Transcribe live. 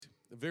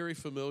very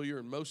familiar,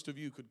 and most of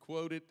you could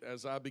quote it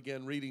as I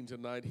began reading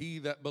tonight. He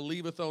that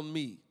believeth on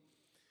me,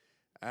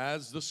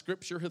 as the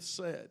scripture hath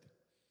said,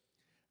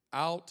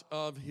 out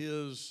of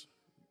his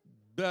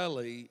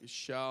belly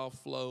shall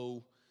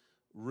flow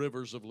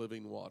rivers of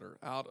living water.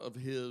 Out of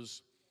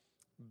his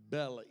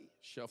belly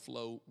shall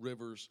flow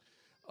rivers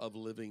of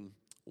living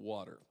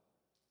water.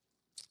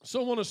 So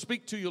I want to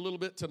speak to you a little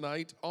bit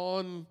tonight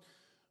on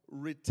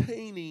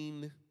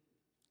retaining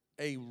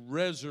a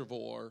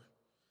reservoir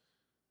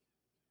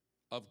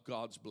of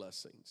God's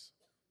blessings.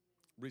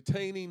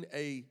 Retaining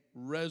a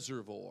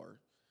reservoir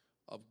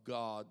of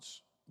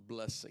God's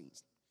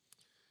blessings.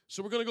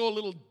 So we're going to go a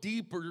little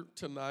deeper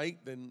tonight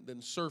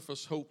than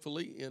surface,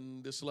 hopefully,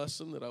 in this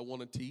lesson that I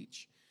want to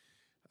teach.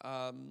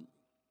 I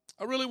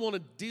really want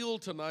to deal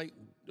tonight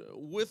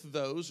with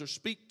those, or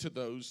speak to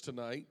those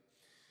tonight,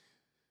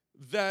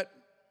 that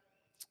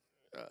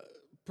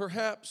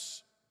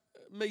perhaps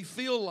may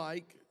feel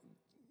like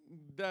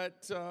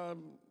that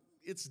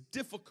it's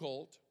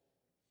difficult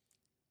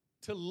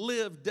to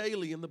live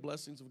daily in the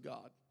blessings of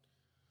God.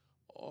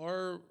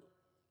 Or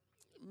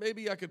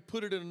maybe I could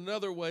put it in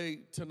another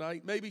way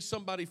tonight. Maybe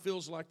somebody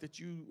feels like that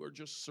you are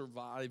just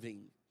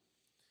surviving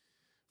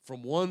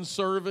from one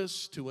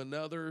service to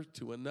another,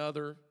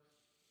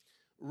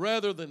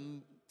 rather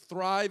than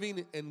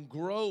thriving and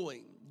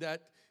growing.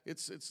 That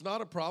it's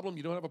not a problem.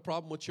 You don't have a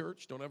problem with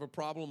church. Don't have a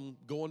problem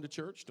going to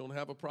church. Don't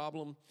have a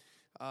problem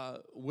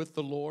with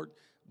the Lord.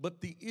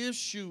 But the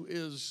issue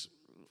is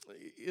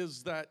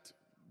that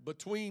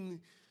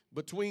between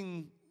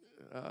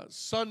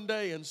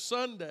Sunday and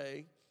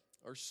Sunday,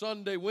 or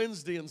Sunday,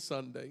 Wednesday, and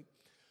Sunday,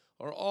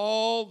 are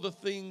all the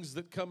things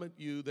that come at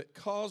you that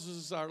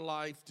causes our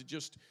life to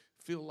just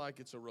feel like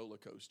it's a roller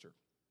coaster.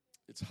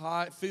 It's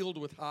filled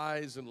with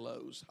highs and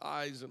lows,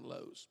 highs and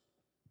lows.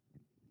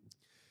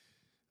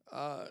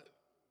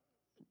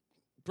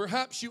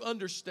 Perhaps you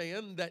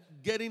understand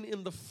that getting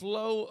in the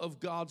flow of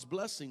God's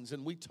blessings,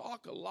 and we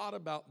talk a lot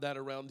about that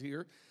around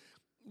here,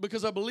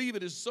 because I believe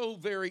it is so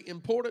very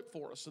important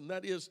for us, and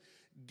that is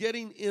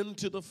getting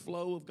into the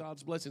flow of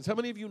God's blessings. How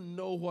many of you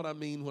know what I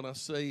mean when I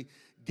say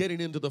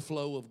getting into the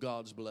flow of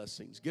God's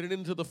blessings, getting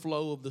into the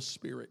flow of the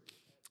Spirit?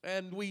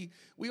 And we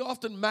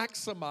often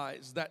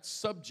maximize that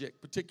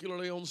subject,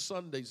 particularly on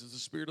Sundays as the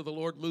Spirit of the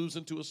Lord moves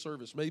into a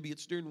service. Maybe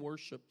it's during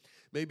worship,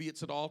 maybe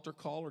it's an altar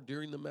call, or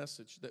during the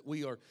message, that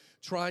we are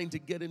trying to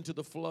get into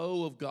the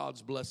flow of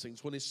God's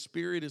blessings when His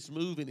Spirit is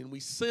moving, and we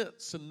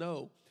sense and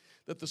know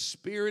that the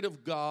Spirit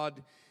of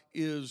God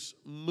is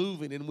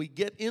moving, and we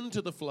get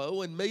into the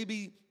flow. And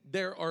maybe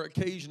there are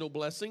occasional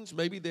blessings,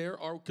 maybe there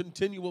are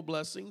continual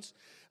blessings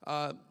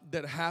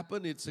that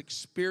happen. It's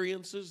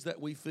experiences that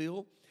we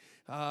feel.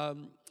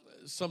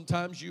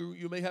 Sometimes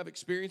you may have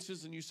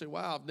experiences and you say,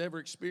 wow, I've never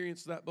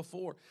experienced that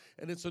before,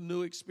 and it's a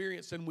new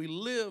experience, and we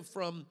live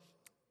from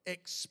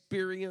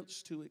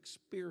experience to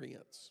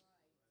experience.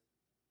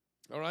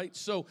 All right,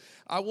 so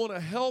I want to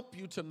help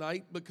you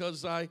tonight,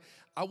 because I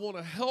want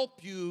to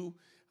help you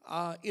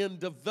in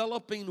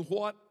developing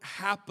what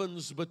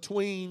happens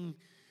between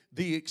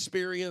the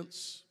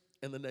experience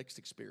and the next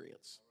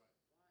experience.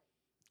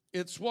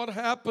 It's what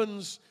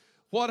happens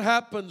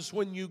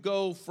when you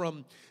go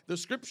from, the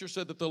scripture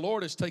said that the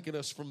Lord has taken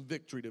us from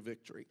victory to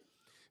victory.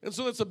 And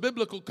so it's a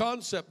biblical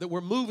concept that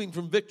we're moving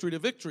from victory to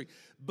victory.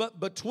 But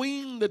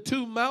between the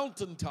two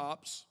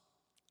mountaintops,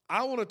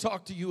 I want to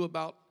talk to you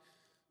about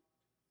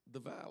the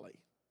valley.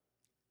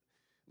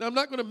 Now, I'm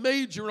not going to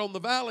major on the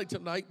valley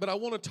tonight, but I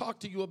want to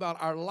talk to you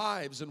about our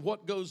lives and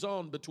what goes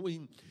on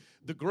between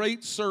the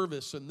great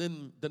service and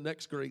then the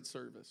next great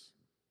service.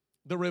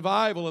 The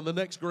revival and the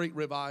next great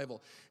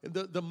revival. And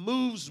the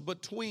moves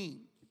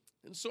between.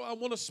 And so I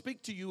want to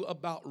speak to you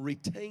about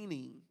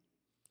retaining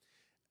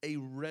a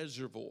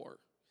reservoir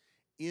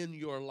in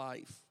your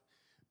life,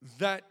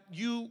 that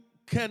you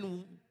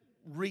can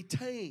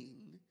retain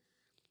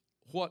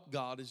what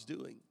God is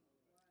doing,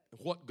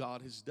 what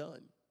God has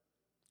done.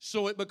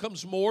 So it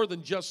becomes more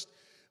than just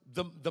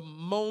the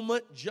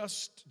moment,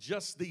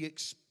 just the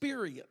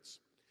experience.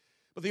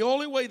 But the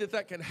only way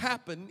that can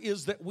happen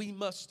is that we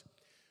must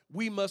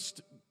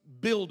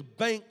build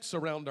banks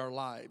around our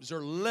lives,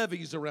 or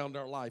levees around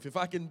our life. If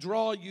I can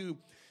draw you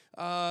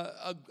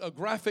a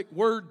graphic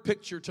word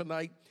picture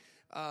tonight,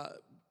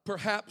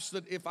 perhaps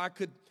that if I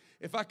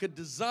could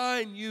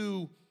design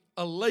you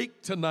a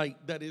lake tonight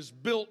that is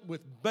built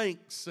with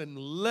banks and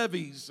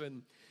levees,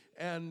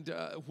 and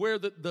where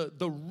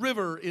the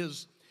river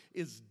is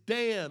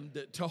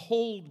dammed to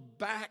hold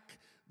back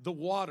the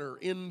water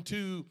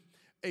into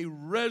a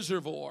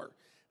reservoir.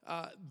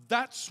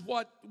 That's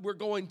what we're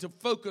going to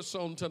focus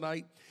on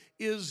tonight,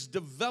 is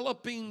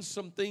developing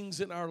some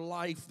things in our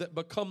life that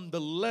become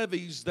the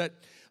levees that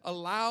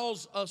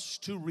allows us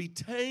to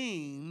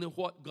retain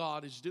what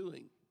God is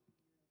doing.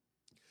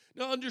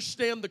 Now,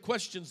 understand the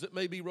questions that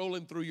may be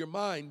rolling through your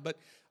mind, but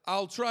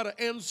I'll try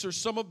to answer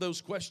some of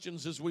those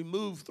questions as we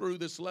move through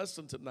this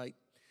lesson tonight.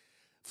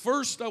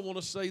 First, I want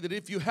to say that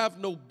if you have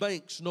no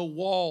banks, no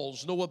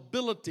walls, no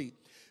ability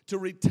to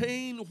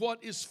retain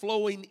what is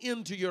flowing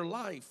into your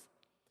life,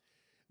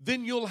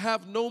 then you'll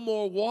have no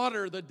more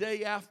water the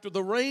day after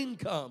the rain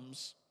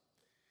comes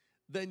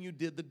than you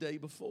did the day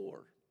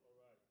before.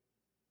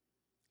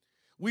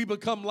 We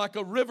become like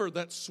a river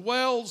that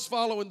swells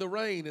following the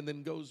rain and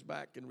then goes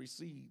back and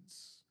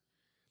recedes,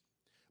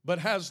 but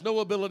has no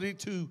ability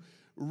to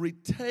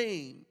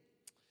retain.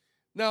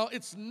 Now,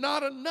 it's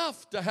not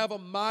enough to have a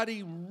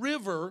mighty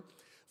river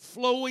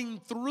flowing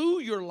through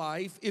your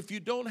life if you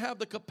don't have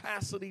the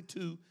capacity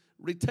to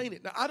retain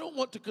it. Now, I don't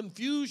want to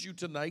confuse you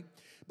tonight,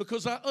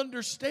 because I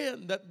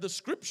understand that the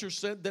scripture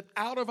said that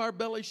out of our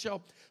belly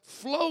shall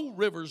flow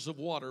rivers of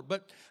water.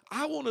 But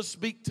I want to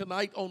speak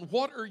tonight on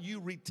what are you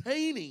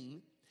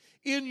retaining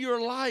in your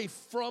life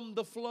from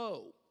the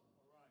flow.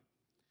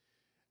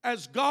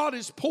 As God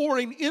is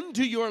pouring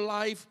into your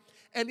life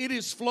and it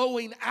is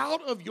flowing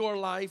out of your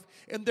life,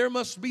 and there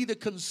must be the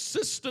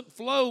consistent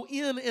flow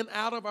in and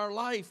out of our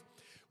life,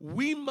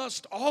 we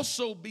must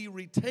also be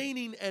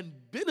retaining and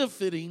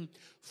benefiting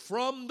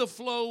from the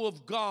flow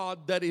of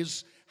God that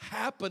is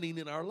happening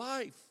in our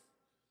life.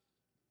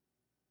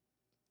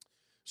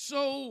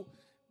 So,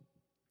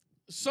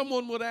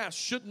 someone would ask,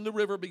 shouldn't the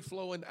river be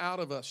flowing out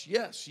of us?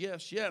 Yes,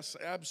 yes, yes,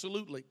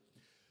 absolutely.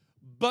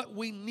 But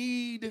we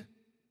need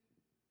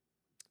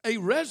a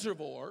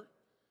reservoir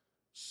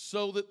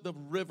so that the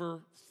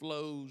river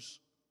flows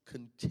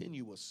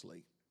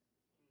continuously.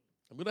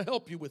 I'm going to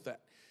help you with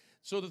that.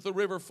 So that the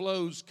river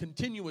flows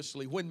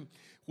continuously. When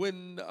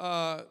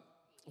they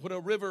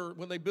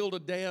build a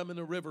dam in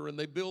a river and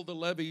they build the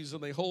levees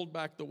and they hold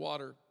back the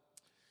water,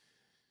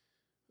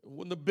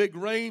 when the big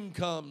rain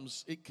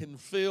comes, it can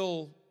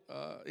fill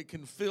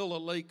a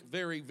lake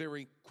very,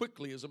 very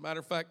quickly. As a matter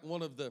of fact,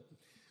 one of the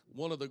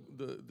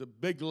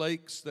big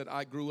lakes that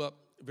I grew up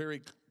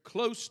very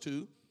close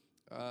to,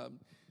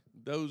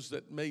 those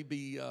that may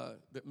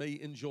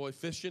enjoy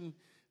fishing,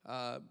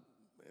 and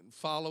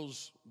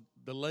follows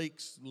the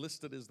lakes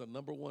listed as the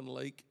number one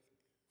lake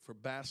for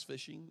bass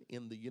fishing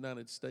in the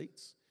United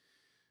States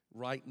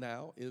right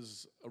now,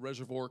 is a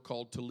reservoir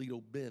called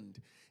Toledo Bend.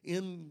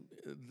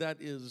 That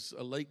is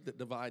a lake that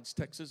divides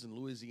Texas and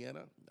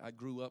Louisiana. I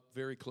grew up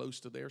very close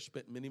to there,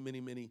 spent many,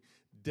 many, many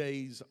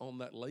days on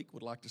that lake,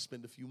 would like to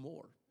spend a few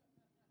more.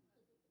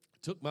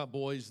 Took my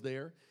boys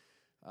there.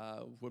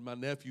 When my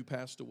nephew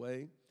passed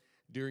away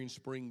during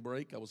spring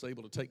break, I was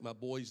able to take my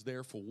boys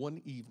there for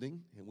one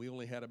evening, and we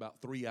only had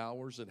about 3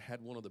 hours and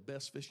had one of the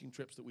best fishing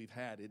trips that we've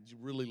had. It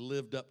really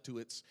lived up to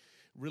its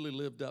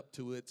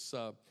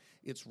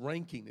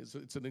ranking.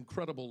 It's an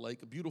incredible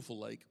lake, a beautiful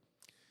lake,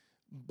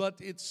 but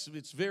it's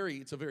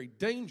a very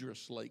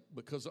dangerous lake,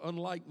 because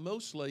unlike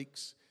most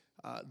lakes,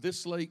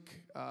 this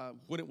lake,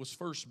 when it was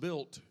first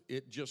built,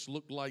 it just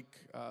looked like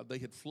they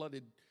had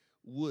flooded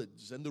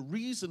woods. And the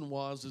reason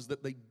is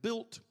that they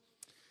built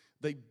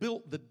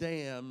the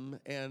dam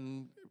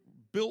and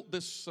built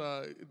this.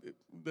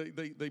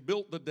 They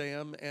built the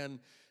dam, and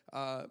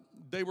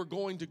they were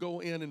going to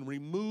go in and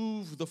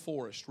remove the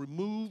forest,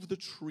 remove the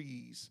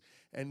trees,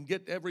 and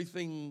get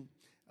everything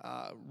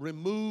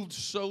removed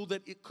so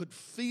that it could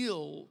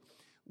fill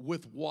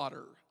with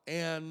water.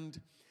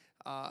 And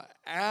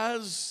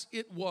as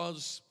they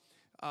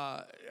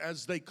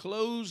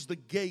closed the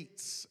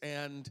gates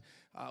and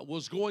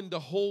was going to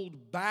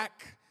hold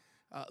back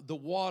the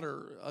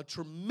water, a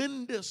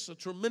tremendous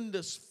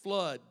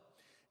flood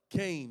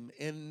came,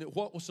 and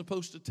what was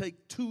supposed to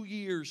take 2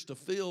 years to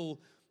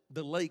fill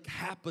the lake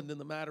happened in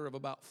the matter of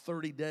about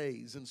 30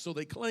 days. And so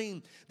they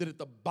claim that at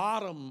the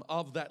bottom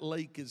of that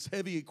lake is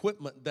heavy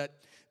equipment that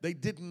the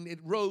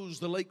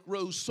lake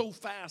rose so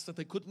fast that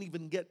they couldn't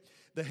even get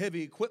the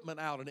heavy equipment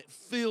out, and it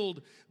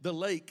filled the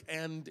lake,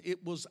 and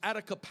it was at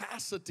a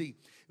capacity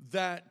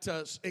that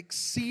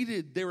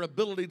exceeded their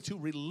ability to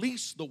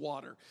release the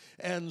water.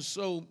 And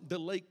so the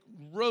lake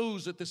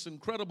rose at this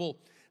incredible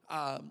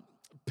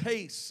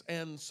pace,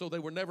 and so they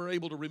were never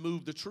able to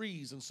remove the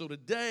trees. And so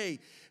today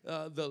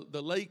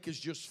the lake is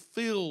just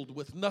filled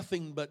with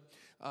nothing but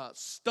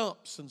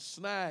stumps and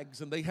snags,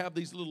 and they have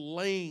these little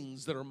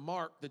lanes that are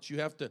marked that you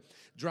have to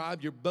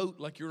drive your boat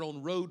like you're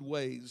on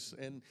roadways.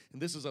 And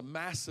this is a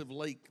massive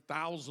lake,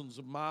 thousands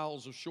of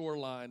miles of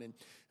shoreline, and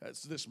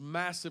it's this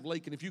massive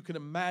lake. And if you can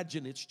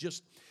imagine, it's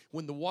just,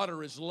 when the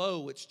water is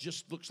low, it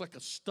just looks like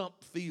a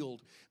stump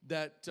field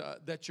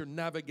that you're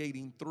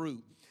navigating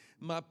through.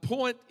 My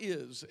point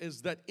is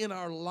that in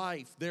our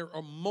life, there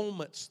are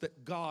moments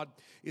that God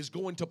is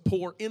going to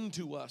pour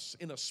into us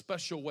in a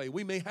special way.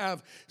 We may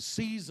have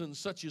seasons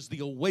such as the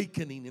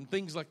awakening and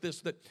things like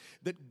this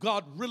that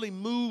God really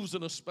moves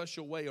in a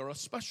special way, or a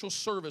special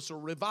service or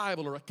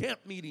revival or a camp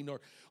meeting or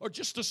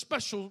just a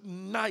special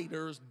night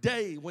or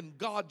day when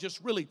God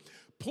just really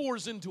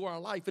pours into our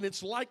life. And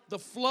it's like the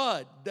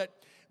flood that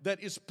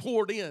is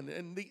poured in.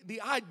 And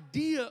the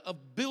idea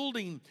of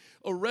building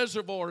a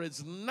reservoir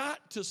is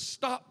not to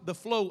stop the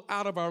flow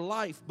out of our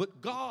life,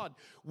 but God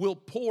will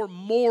pour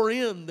more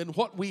in than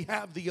what we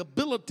have the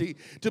ability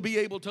to be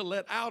able to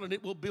let out, and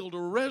it will build a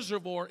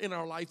reservoir in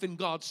our life in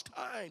God's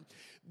time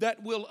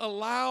that will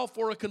allow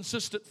for a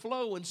consistent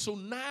flow. And so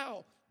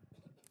now,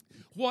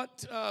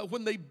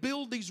 when they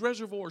build these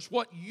reservoirs,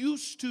 what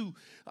used to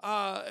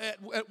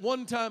at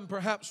one time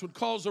perhaps would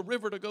cause a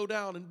river to go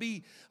down and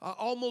be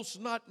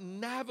almost not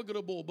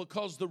navigable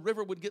because the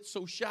river would get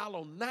so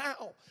shallow.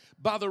 Now,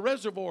 by the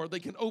reservoir, they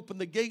can open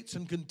the gates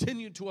and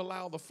continue to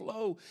allow the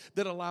flow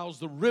that allows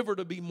the river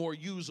to be more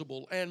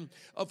usable. And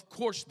of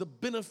course, the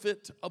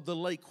benefit of the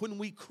lake. When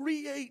we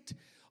create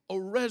a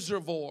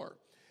reservoir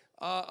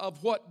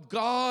of what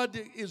God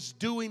is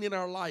doing in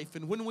our life,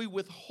 and when we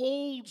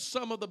withhold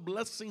some of the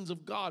blessings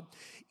of God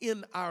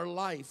in our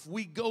life,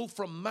 we go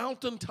from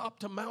mountaintop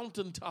to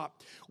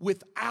mountaintop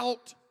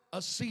without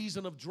a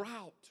season of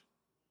drought.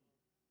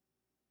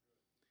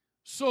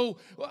 So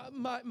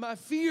my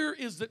fear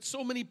is that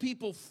so many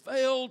people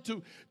fail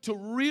to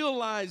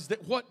realize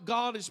that what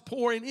God is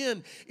pouring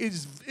in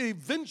is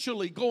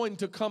eventually going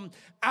to come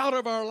out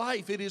of our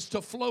life. It is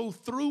to flow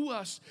through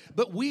us,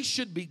 but we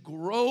should be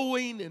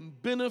growing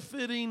and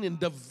benefiting and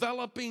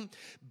developing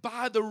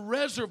by the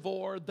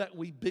reservoir that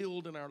we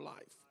build in our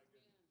life.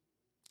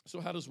 So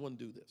how does one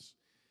do this?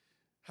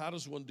 How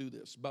does one do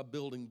this? By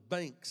building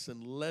banks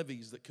and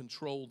levees that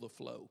control the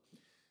flow.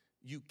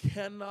 You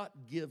cannot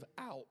give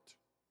out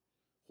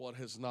what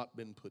has not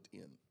been put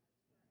in.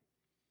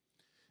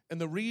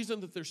 And the reason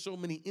that there's so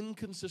many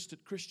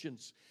inconsistent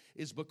Christians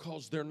is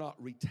because they're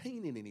not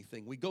retaining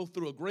anything. We go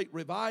through a great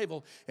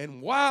revival,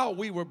 and wow,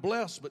 we were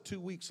blessed, but 2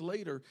 weeks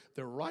later,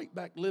 they're right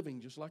back living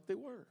just like they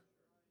were.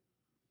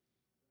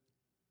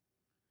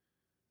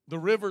 The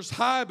river's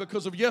high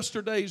because of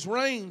yesterday's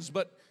rains,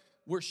 but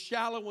we're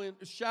shallow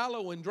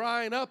and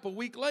drying up a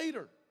week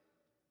later.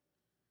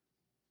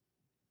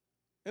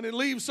 And it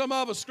leaves some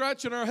of us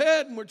scratching our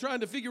head, and we're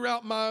trying to figure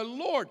out, my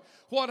Lord,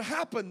 what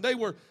happened? They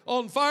were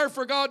on fire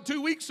for God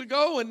 2 weeks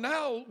ago, and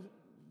now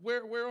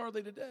where are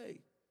they today?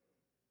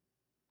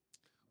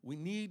 We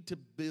need to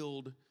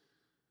build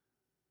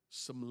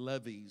some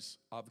levees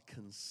of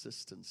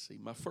consistency.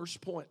 My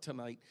first point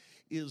tonight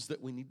is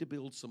that we need to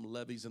build some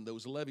levees, and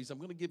those levees, I'm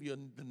going to give you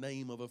the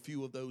name of a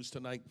few of those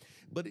tonight.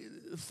 But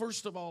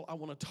first of all, I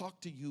want to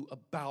talk to you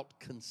about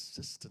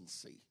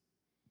consistency.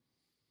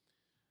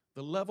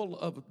 The level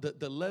of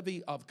the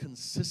levee of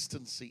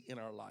consistency in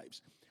our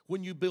lives.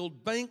 When you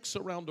build banks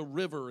around a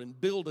river and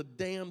build a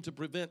dam to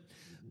prevent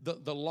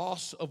the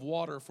loss of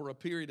water for a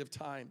period of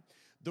time,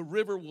 the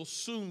river will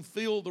soon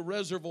fill the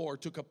reservoir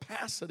to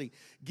capacity,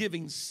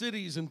 giving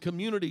cities and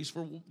communities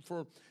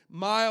for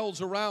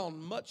miles around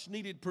much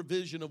needed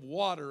provision of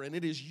water. And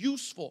it is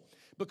useful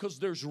because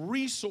there's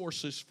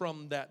resources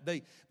from that.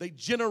 They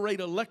generate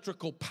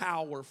electrical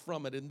power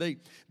from it, and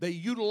they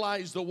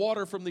utilize the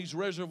water from these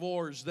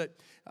reservoirs that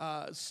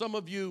some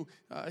of you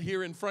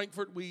here in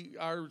Frankfurt,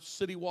 our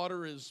city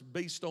water is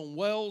based on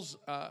wells.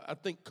 I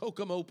think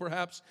Kokomo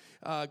perhaps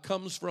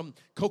comes from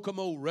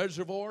Kokomo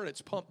Reservoir.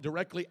 It's pumped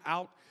directly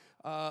out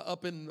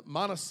up in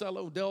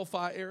Monticello,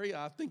 Delphi area.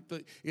 I think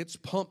that it's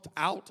pumped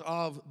out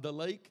of the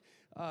lake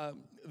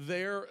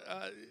there.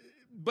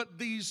 But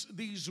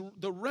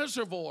the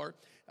reservoir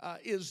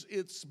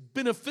it's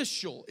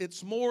beneficial.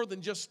 It's more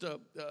than just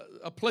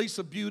a place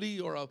of beauty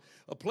or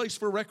a place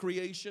for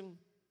recreation,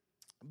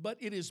 but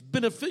it is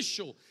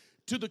beneficial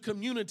to the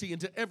community and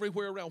to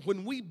everywhere around.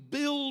 When we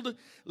build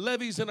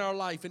levees in our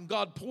life and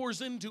God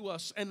pours into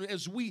us, and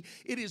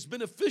it is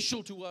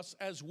beneficial to us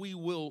as we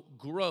will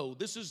grow.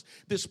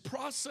 This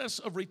process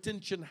of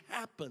retention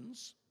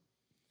happens.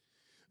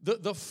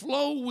 The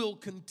flow will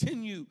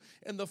continue,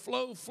 and the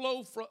flow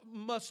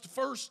must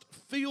first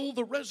fill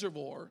the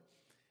reservoir,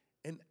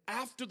 and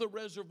after the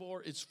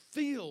reservoir is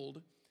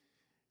filled,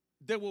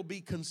 there will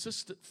be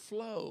consistent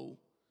flow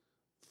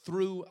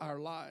through our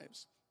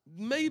lives.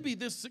 Maybe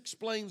this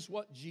explains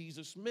what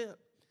Jesus meant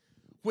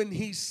when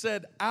he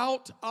said,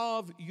 out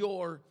of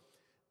your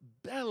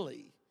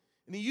belly.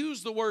 And he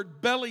used the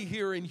word belly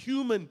here in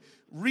human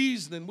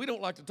reasoning. We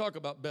don't like to talk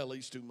about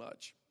bellies too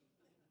much.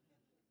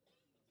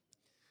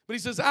 But he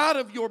says, out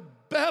of your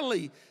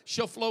belly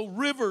shall flow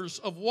rivers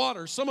of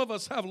water. Some of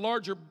us have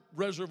larger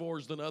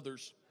reservoirs than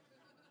others.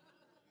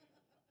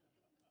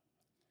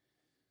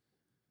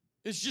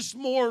 It's just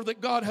more that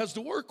God has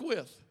to work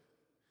with.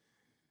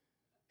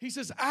 He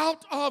says,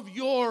 out of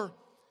your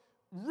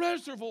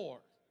reservoir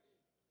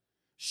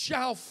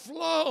shall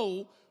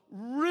flow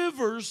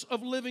rivers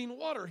of living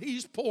water.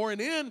 He's pouring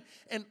in,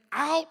 and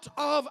out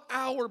of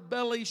our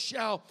belly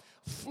shall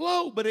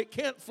flow, but it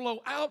can't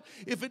flow out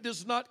if it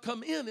does not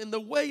come in. And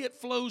the way it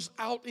flows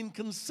out in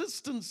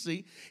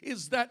consistency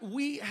is that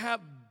we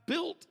have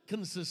built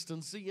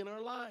consistency in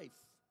our life.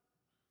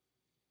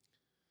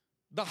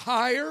 The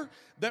higher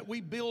that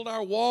we build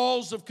our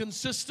walls of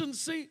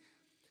consistency,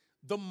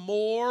 the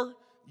more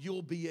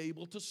you'll be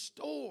able to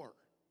store.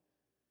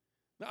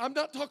 Now, I'm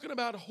not talking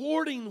about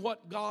hoarding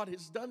what God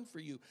has done for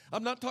you.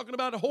 I'm not talking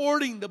about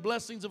hoarding the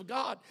blessings of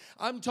God.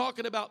 I'm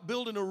talking about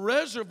building a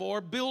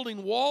reservoir,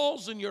 building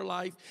walls in your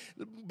life,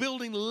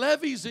 building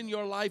levees in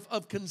your life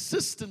of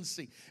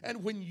consistency.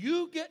 And when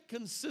you get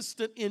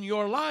consistent in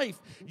your life,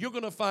 you're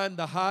going to find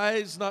the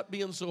highs not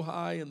being so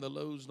high and the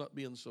lows not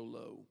being so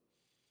low.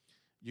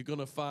 You're going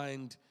to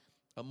find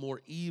a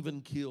more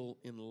even keel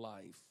in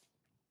life.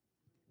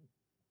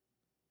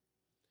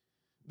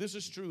 This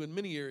is true in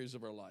many areas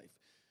of our life.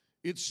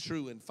 It's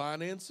true in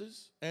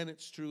finances, and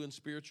it's true in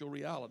spiritual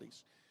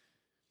realities.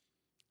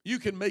 You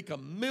can make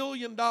 $1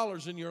 million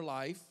in your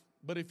life,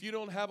 but if you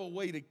don't have a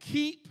way to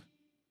keep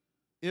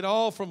it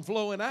all from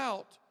flowing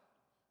out,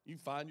 you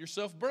find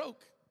yourself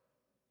broke.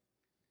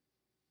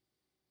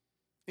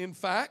 In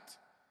fact,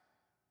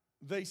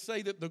 they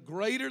say that the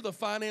greater the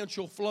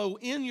financial flow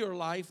in your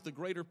life, the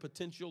greater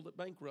potential that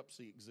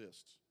bankruptcy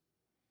exists.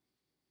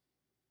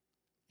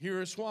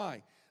 Here is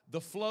why.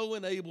 The flow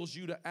enables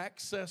you to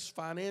access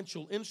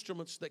financial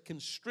instruments that can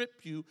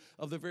strip you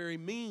of the very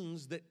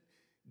means that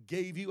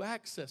gave you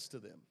access to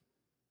them.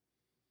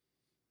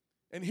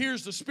 And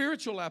here's the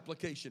spiritual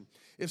application.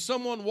 If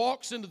someone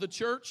walks into the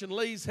church and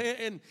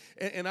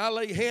and I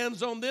lay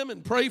hands on them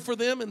and pray for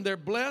them, and they're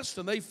blessed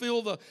and they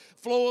feel the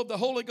flow of the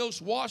Holy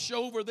Ghost wash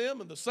over them,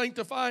 and the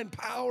sanctifying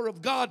power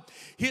of God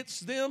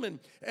hits them,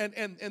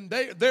 and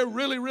they're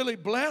really, really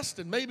blessed,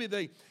 and maybe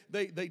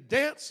they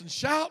dance and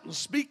shout and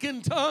speak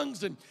in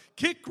tongues and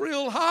kick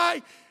real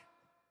high.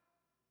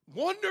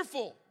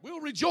 Wonderful.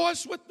 We'll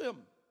rejoice with them.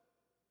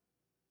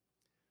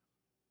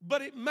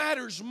 But it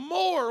matters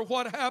more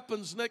what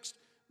happens next.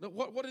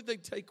 What did they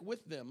take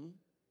with them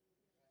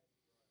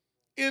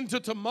into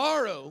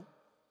tomorrow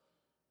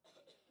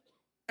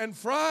and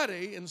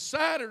Friday and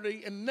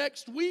Saturday and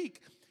next week?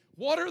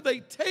 What are they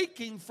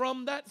taking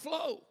from that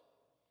flow?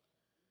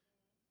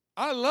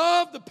 I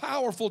love the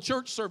powerful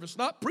church service.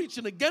 Not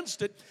preaching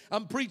against it,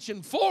 I'm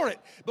preaching for it.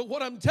 But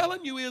what I'm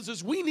telling you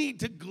is we need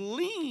to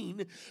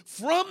glean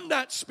from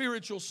that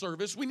spiritual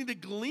service. We need to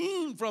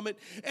glean from it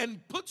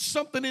and put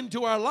something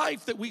into our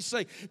life that we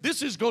say,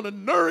 this is going to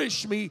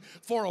nourish me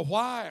for a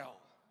while.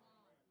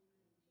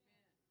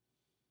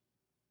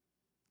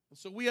 And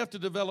so we have to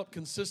develop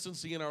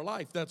consistency in our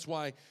life. That's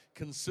why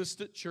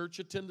consistent church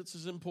attendance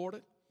is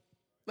important.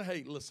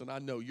 Hey, listen, I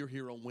know you're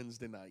here on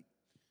Wednesday night.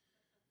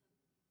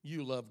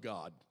 You love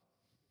God.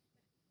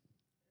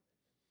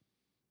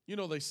 You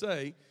know, they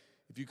say,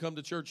 if you come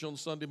to church on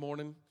Sunday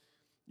morning,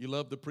 you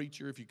love the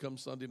preacher. If you come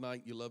Sunday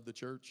night, you love the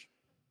church.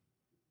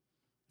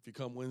 If you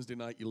come Wednesday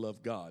night, you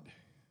love God.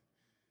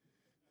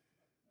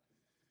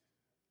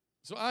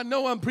 So I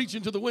know I'm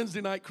preaching to the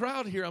Wednesday night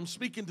crowd here. I'm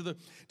speaking to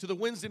the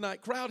Wednesday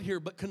night crowd here.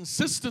 But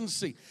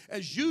consistency,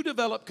 as you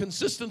develop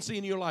consistency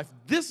in your life,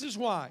 this is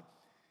why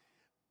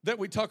that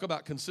we talk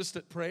about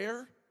consistent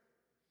prayer,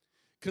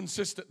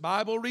 consistent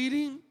Bible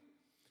reading,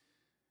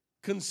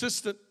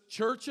 consistent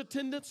church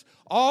attendance,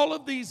 all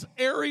of these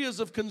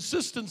areas of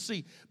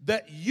consistency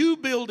that you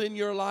build in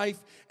your life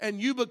and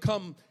you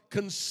become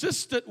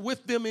consistent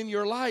with them in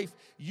your life,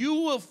 you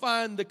will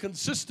find the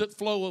consistent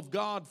flow of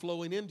God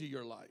flowing into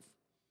your life.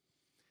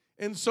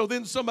 And so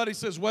then somebody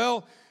says,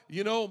 well,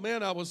 you know,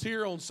 man, I was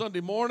here on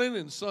Sunday morning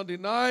and Sunday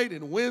night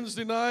and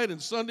Wednesday night and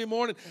Sunday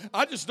morning.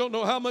 I just don't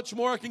know how much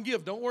more I can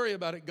give. Don't worry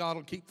about it. God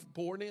will keep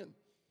pouring in.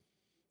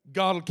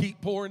 God will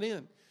keep pouring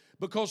in.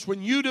 Because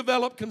when you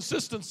develop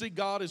consistency,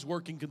 God is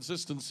working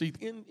consistency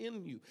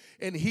in you.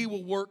 And He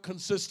will work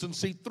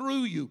consistency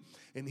through you.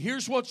 And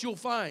here's what you'll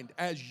find.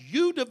 As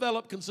you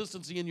develop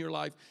consistency in your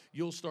life,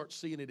 you'll start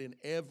seeing it in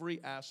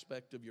every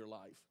aspect of your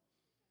life.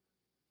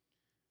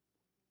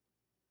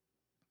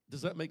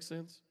 Does that make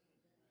sense?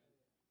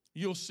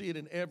 You'll see it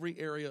in every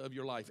area of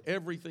your life.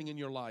 Everything in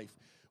your life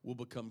will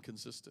become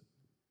consistent.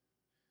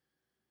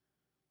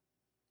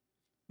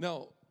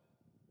 Now,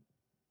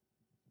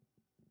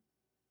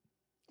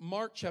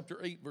 Mark chapter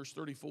 8, verse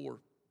 34,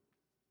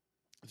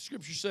 the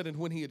scripture said, and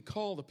when he had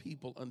called the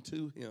people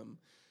unto him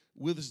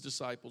with his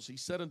disciples, he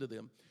said unto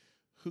them,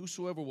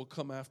 whosoever will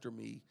come after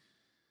me,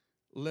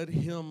 let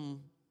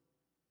him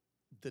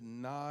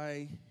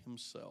deny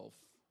himself,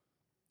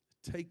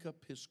 take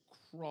up his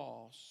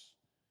cross,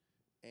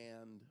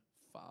 and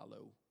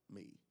follow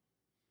me.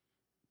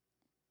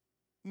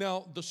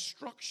 Now, the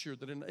structure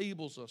that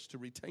enables us to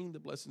retain the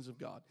blessings of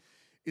God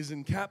is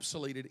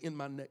encapsulated in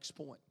my next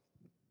point.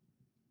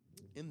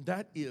 And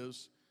that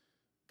is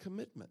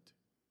commitment.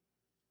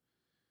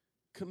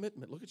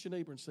 Commitment. Look at your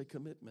neighbor and say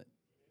commitment.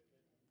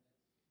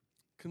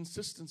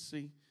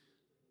 Consistency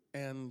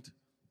and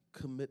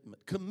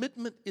commitment.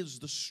 Commitment is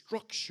the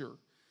structure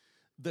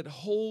that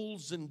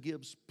holds and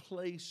gives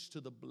place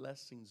to the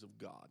blessings of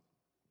God.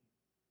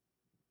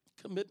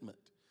 Commitment.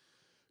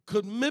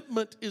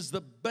 Commitment is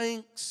the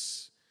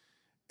banks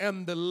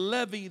and the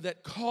levee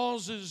that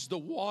causes the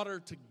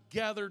water to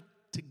gather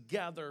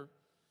together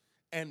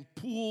and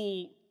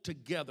pool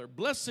together.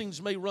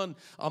 Blessings may run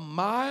a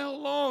mile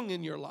long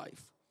in your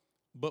life,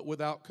 but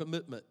without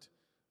commitment,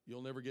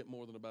 you'll never get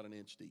more than about an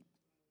inch deep.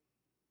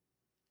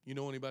 You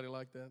know anybody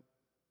like that?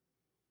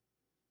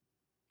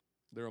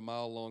 They're a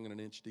mile long and an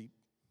inch deep.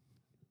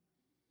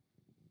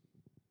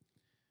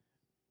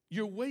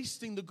 You're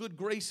wasting the good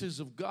graces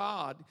of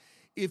God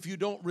if you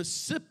don't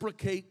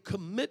reciprocate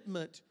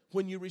commitment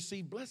when you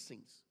receive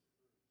blessings.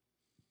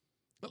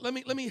 But let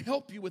me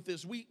help you with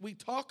this. We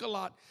talk a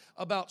lot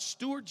about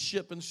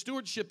stewardship, and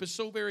stewardship is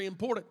so very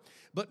important.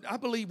 But I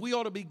believe we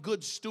ought to be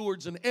good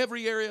stewards in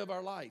every area of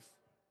our life.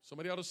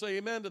 Somebody ought to say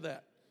amen to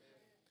that.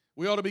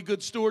 We ought to be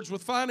good stewards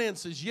with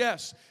finances,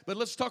 yes. But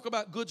let's talk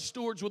about good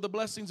stewards with the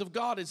blessings of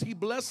God. As He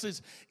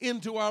blesses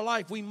into our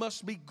life, we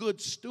must be good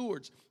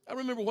stewards. I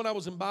remember when I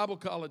was in Bible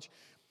college,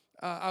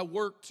 I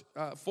worked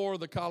for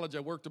the college.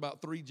 I worked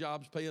about 3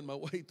 jobs paying my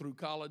way through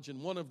college.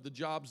 And one of the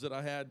jobs that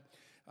I had,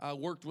 I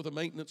worked with a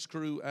maintenance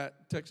crew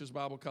at Texas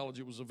Bible College.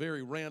 It was a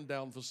very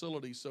ran-down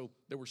facility, so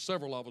there were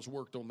several of us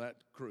worked on that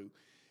crew.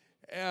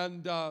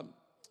 And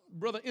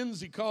Brother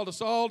Enzi called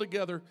us all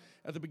together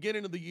at the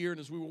beginning of the year, and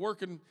as we were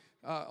working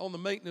on the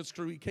maintenance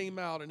crew, he came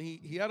out, and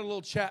he had a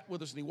little chat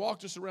with us, and he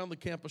walked us around the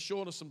campus,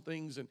 showing us some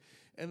things, and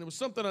there was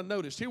something I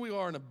noticed. Here we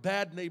are in a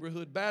bad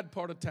neighborhood, bad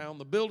part of town.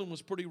 The building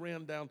was pretty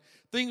ran down.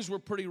 Things were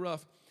pretty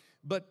rough,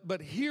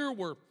 but here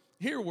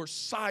were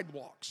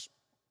sidewalks.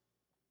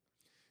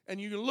 And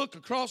you can look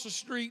across the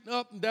street,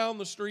 up and down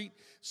the street.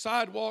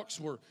 Sidewalks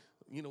were,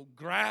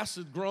 grass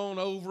had grown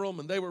over them,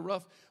 and they were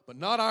rough. But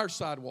not our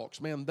sidewalks,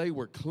 man. They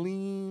were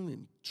clean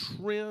and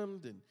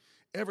trimmed, and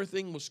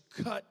everything was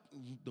cut.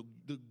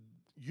 The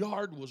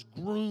yard was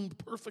groomed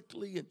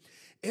perfectly, and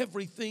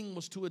everything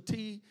was to a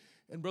T.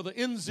 And Brother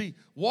Enzi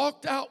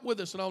walked out with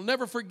us, and I'll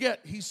never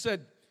forget, he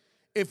said,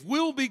 if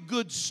we'll be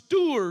good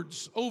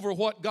stewards over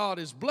what God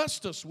has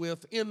blessed us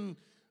with in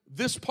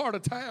this part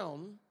of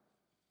town,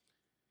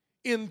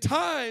 in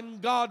time,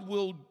 God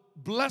will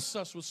bless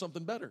us with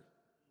something better.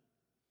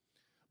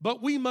 But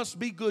we must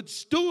be good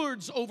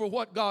stewards over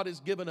what God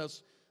has given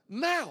us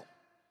now.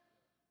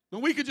 Now,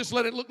 we could just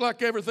let it look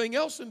like everything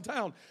else in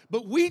town,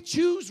 but we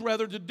choose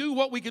rather to do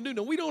what we can do.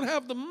 Now, we don't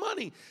have the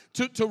money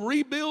to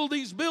rebuild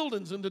these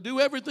buildings and to do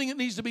everything that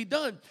needs to be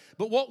done,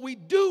 but what we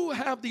do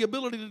have the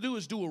ability to do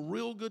is do a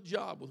real good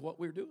job with what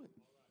we're doing.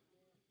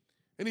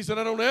 And he said,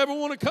 I don't ever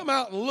want to come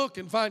out and look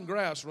and find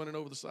grass running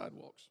over the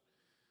sidewalks.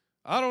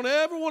 I don't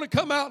ever want to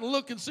come out and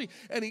look and see.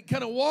 And he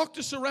kind of walked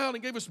us around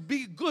and gave us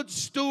be good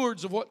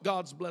stewards of what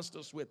God's blessed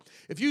us with.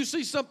 If you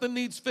see something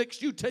needs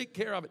fixed, you take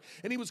care of it.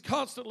 And he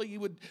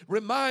would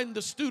remind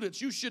the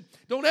students,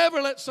 don't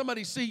ever let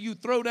somebody see you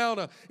throw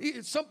down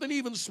something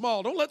even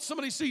small. Don't let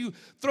somebody see you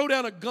throw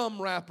down a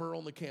gum wrapper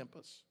on the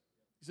campus.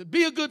 He said,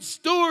 be a good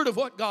steward of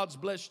what God's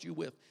blessed you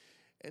with.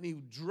 And he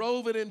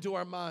drove it into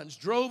our minds.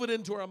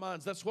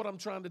 That's what I'm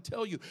trying to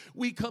tell you.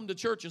 We come to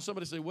church and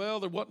somebody say, well,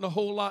 there wasn't a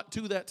whole lot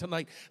to that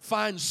tonight.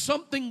 Find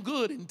something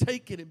good and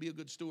take it and be a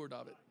good steward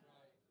of it.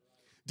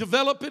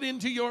 Develop it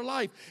into your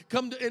life.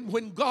 And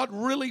when God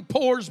really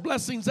pours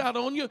blessings out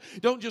on you,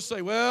 don't just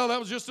say, well, that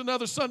was just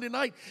another Sunday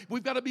night.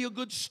 We've got to be a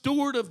good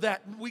steward of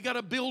that. We got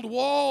to build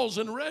walls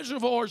and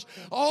reservoirs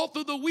all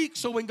through the week.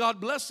 So when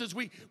God blesses,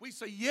 we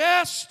say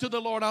yes to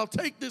the Lord. I'll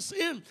take this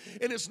in.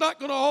 And it's not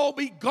going to all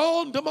be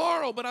gone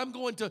tomorrow, but I'm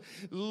going to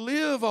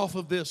live off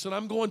of this. And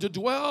I'm going to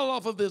dwell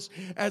off of this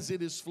as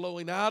it is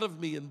flowing out of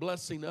me and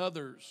blessing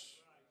others.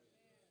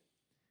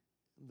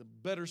 And the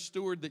better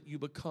steward that you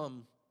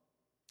become,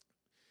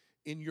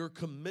 in your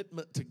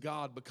commitment to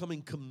God,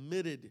 becoming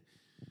committed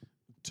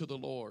to the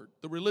Lord.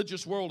 The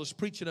religious world is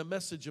preaching a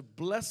message of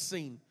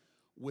blessing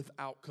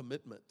without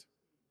commitment.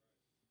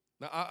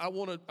 Now, I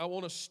want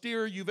to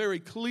steer you very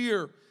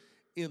clear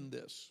in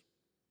this.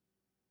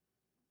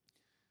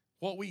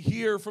 What we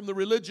hear from the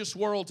religious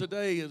world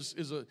today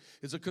is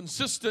a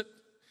consistent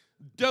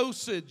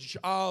dosage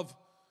of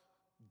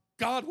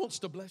God wants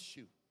to bless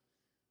you.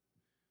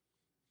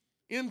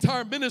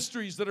 Entire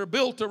ministries that are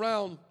built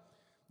around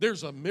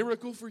there's a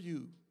miracle for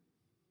you.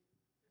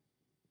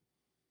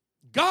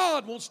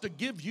 God wants to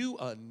give you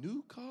a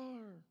new car.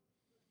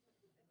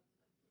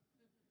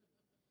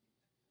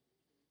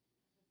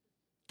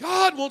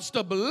 God wants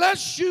to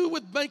bless you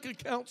with bank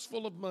accounts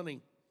full of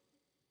money.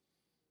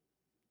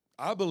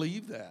 I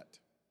believe that.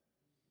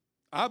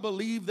 I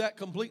believe that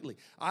completely.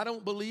 I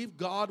don't believe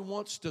God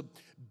wants to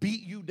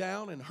beat you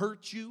down and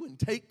hurt you and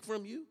take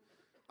from you.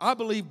 I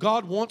believe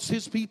God wants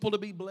His people to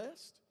be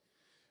blessed.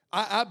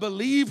 I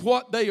believe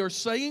what they are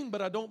saying,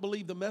 but I don't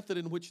believe the method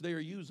in which they are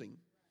using.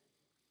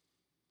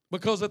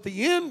 Because at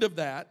the end of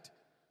that,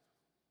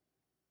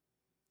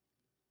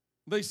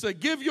 they say,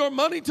 give your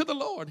money to the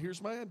Lord.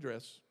 Here's my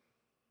address.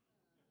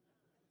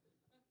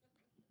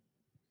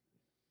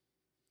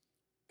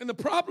 And the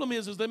problem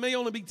is they may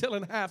only be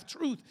telling half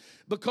truth,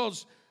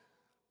 because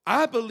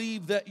I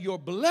believe that your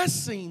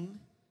blessing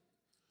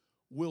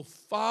will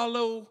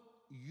follow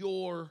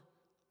your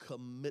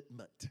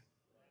commitment.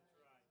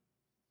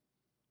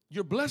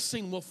 Your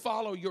blessing will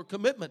follow your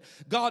commitment.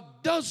 God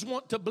does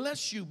want to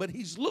bless you, but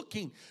He's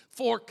looking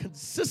for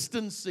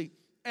consistency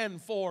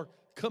and for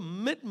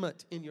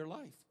commitment in your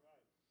life.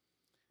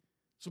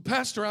 So,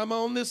 Pastor, I'm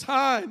on this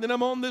high and then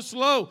I'm on this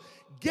low.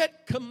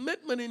 Get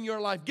commitment in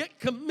your life. Get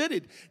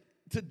committed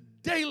to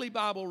daily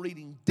Bible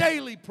reading,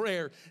 daily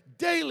prayer,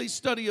 daily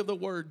study of the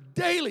Word,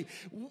 daily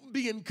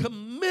being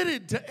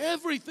committed to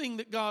everything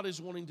that God is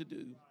wanting to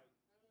do.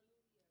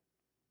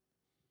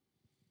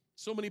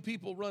 So many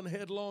people run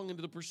headlong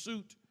into the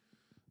pursuit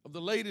of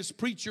the latest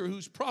preacher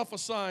who's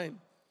prophesying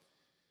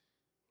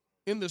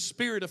in the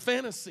spirit of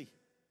fantasy.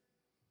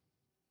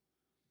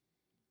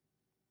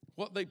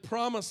 What they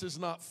promise is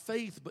not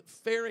faith, but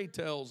fairy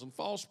tales and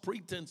false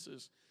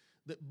pretenses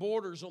that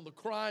borders on the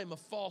crime of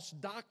false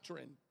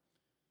doctrine.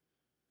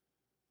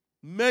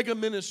 Mega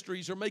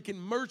ministries are making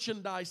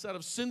merchandise out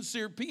of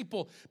sincere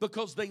people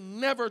because they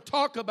never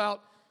talk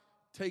about,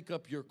 take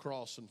up your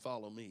cross and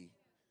follow me.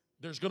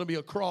 There's going to be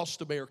a cross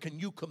to bear. Can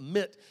you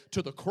commit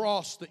to the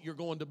cross that you're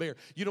going to bear?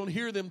 You don't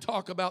hear them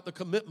talk about the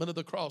commitment of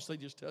the cross. They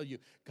just tell you,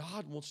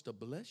 God wants to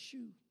bless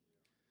you.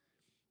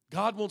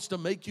 God wants to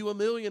make you a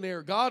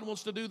millionaire. God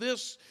wants to do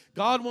this.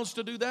 God wants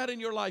to do that in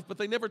your life. But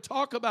they never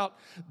talk about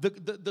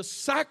the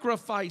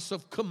sacrifice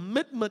of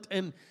commitment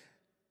and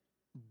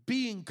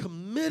being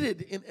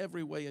committed in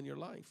every way in your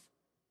life.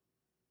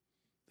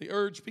 They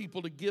urge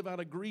people to give out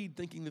of greed,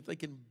 thinking that they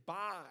can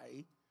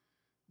buy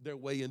their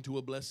way into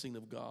a blessing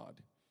of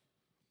God.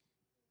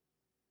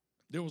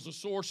 There was a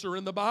sorcerer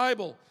in the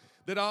Bible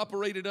that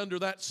operated under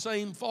that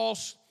same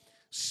false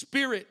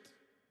spirit.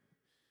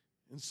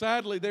 And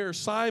sadly, there are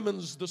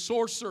Simons the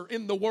sorcerer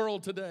in the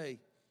world today.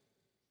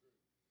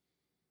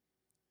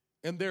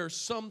 And there are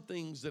some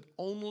things that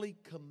only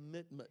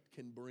commitment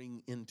can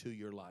bring into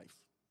your life.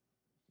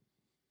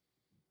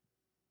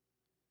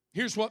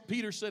 Here's what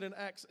Peter said in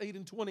Acts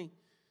 8:20.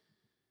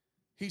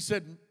 He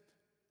said,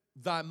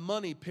 thy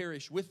money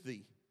perish with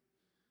thee,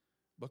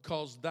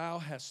 because thou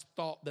hast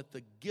thought that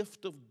the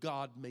gift of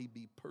God may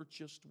be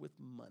purchased with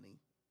money.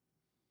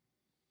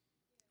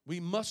 We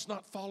must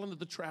not fall into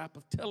the trap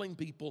of telling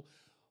people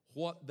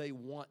what they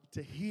want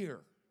to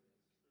hear.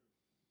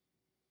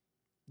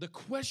 The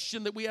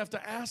question that we have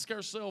to ask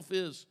ourselves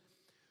is,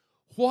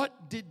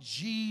 what did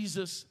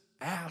Jesus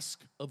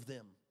ask of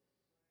them?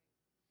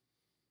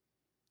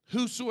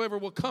 Whosoever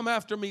will come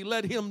after me,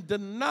 let him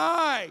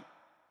deny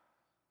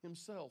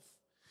himself,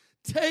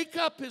 take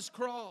up his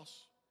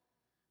cross,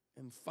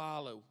 and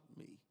follow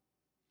me.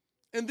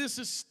 And this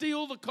is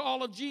still the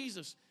call of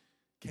Jesus.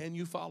 Can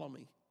you follow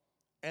me?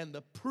 And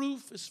the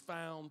proof is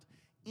found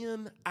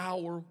in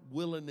our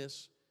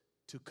willingness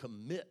to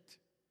commit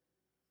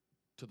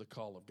to the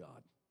call of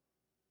God.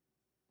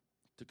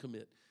 To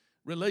commit.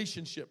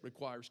 Relationship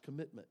requires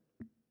commitment.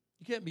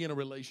 You can't be in a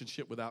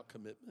relationship without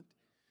commitment.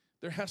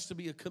 There has to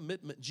be a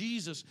commitment.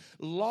 Jesus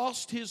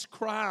lost his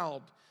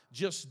crowd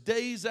just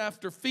days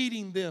after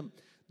feeding them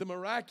the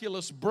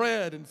miraculous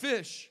bread and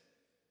fish.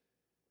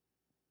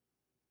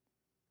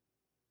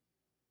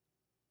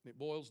 It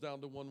boils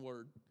down to one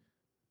word.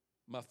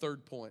 My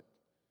third point,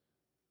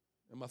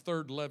 and my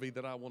third levy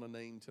that I want to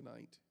name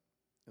tonight,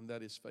 and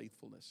that is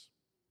faithfulness.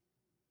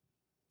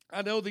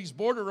 I know these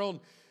border on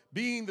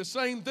being the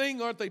same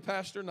thing, aren't they,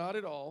 Pastor? Not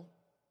at all.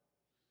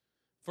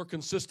 For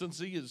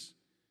consistency is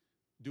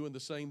doing the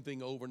same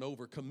thing over and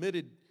over.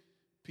 Committed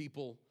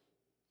people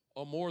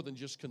are more than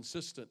just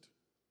consistent.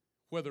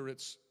 Whether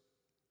it's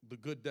the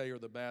good day or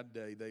the bad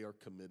day, they are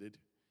committed.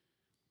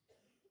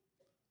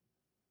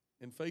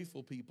 And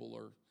faithful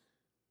people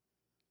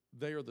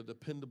they are the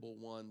dependable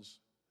ones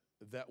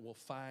that will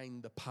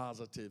find the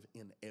positive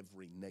in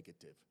every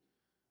negative.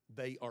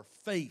 They are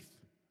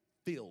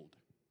faith-filled.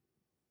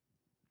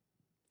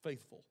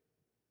 Faithful.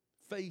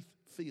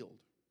 Faith-filled.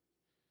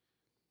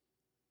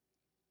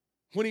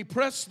 When he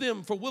pressed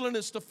them for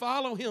willingness to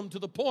follow him to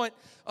the point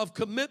of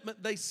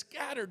commitment, they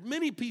scattered.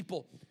 Many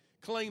people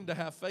claim to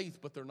have faith,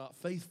 but they're not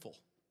faithful.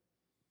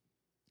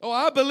 Oh,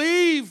 I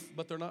believe,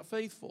 but they're not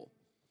faithful.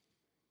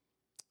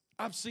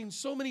 I've seen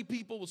so many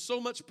people with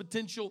so much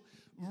potential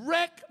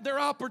wreck their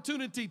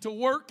opportunity to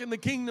work in the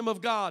kingdom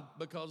of God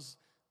because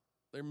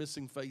they're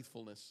missing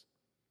faithfulness.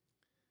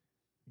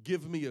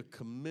 Give me a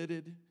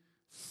committed,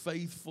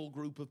 faithful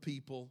group of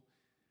people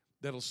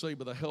that'll say,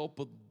 by the help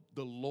of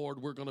the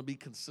Lord, we're going to be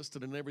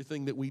consistent in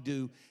everything that we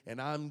do. And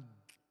I'm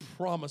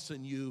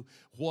promising you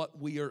what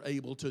we are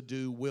able to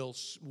do will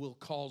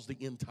cause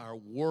the entire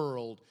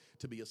world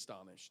to be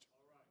astonished.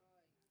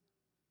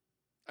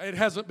 It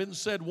hasn't been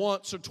said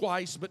once or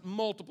twice, but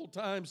multiple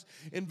times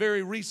and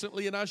very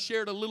recently. And I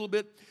shared a little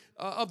bit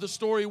of the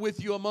story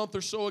with you a month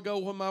or so ago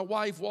when my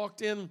wife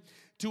walked in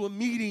to a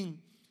meeting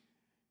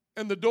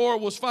and the door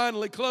was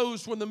finally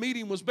closed when the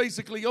meeting was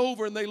basically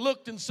over. And they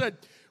looked and said,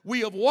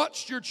 we have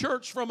watched your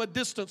church from a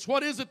distance.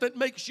 What is it that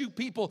makes you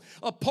people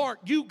apart?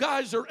 You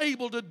guys are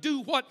able to do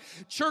what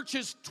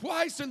churches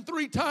twice and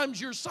three times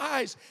your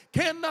size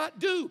cannot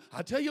do.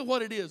 I tell you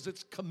what it is.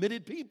 It's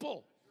committed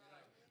people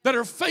that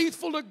are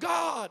faithful to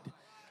God,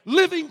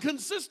 living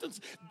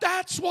consistency.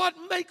 That's what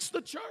makes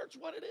the church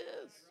what it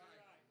is.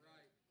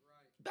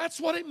 That's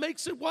what it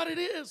makes it what it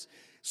is.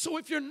 So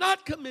if you're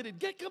not committed,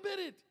 get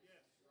committed.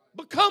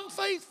 Become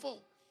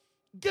faithful.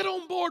 Get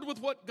on board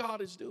with what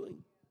God is doing.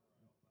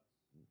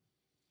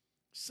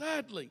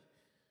 Sadly,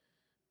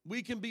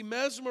 we can be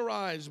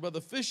mesmerized by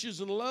the fishes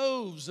and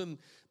loaves, and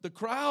the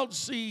crowd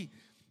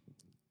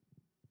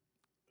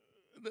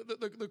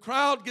the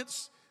crowd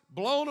gets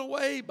blown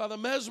away by the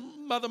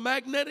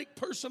magnetic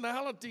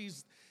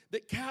personalities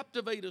that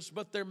captivate us,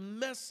 but their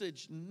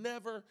message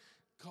never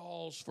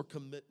calls for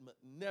commitment,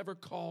 never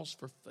calls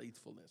for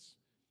faithfulness.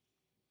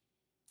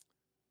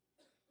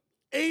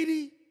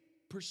 80%,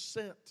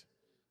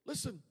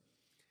 listen,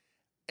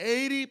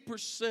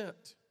 80%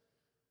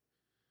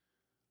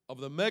 of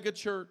the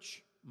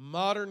megachurch,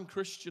 modern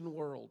Christian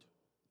world,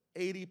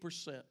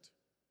 80%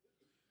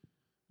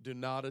 do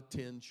not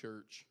attend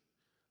church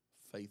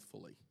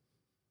faithfully.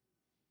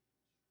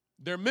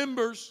 They're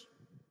members.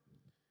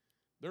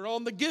 They're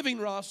on the giving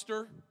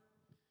roster.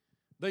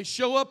 They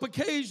show up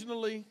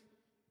occasionally,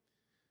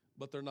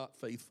 but they're not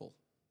faithful.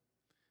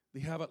 They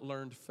haven't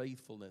learned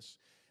faithfulness.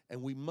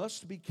 And we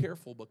must be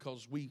careful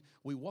because we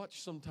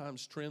watch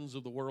sometimes trends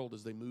of the world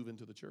as they move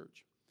into the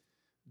church.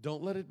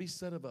 Don't let it be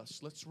said of us.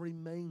 Let's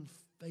remain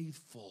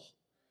faithful.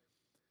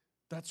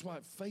 That's why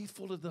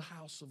faithful to the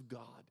house of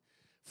God,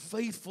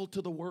 faithful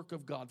to the work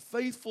of God,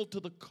 faithful to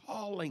the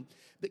calling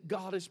that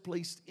God has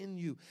placed in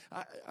you.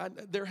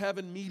 They're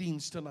having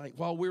meetings tonight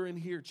while we're in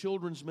here.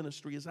 Children's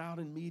ministry is out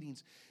in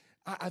meetings.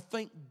 I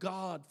thank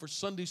God for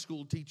Sunday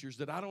school teachers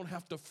that I don't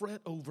have to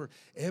fret over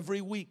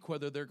every week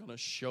whether they're going to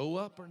show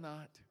up or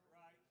not.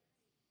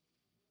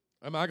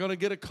 Am I going to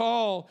get a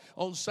call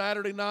on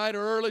Saturday night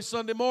or early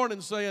Sunday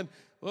morning saying,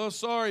 well,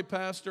 sorry,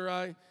 Pastor,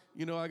 I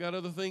got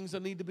other things I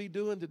need to be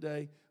doing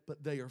today.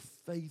 But they are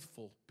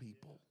faithful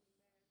people.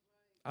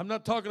 I'm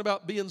not talking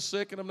about being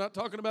sick, and I'm not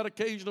talking about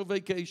occasional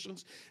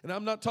vacations, and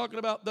I'm not talking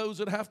about those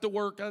that have to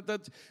work.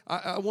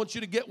 I want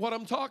you to get what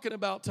I'm talking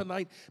about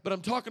tonight, but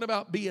I'm talking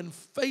about being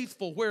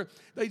faithful where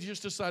they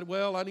just decide,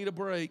 well, I need a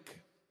break.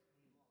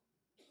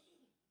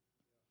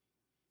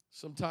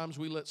 Sometimes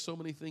we let so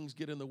many things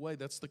get in the way.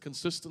 That's the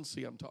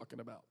consistency I'm talking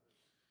about,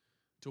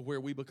 to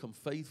where we become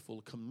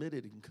faithful,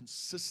 committed, and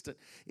consistent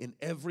in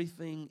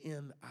everything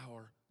in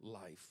our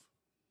life.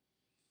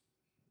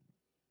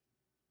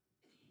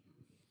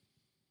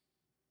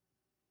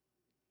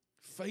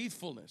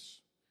 Faithfulness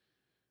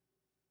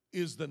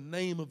is the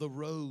name of the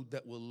road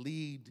that will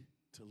lead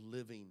to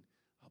living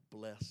a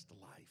blessed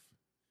life.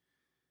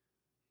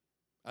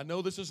 I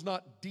know this is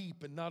not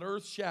deep and not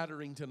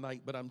earth-shattering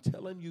tonight, but I'm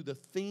telling you the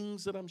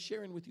things that I'm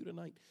sharing with you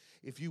tonight,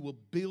 if you will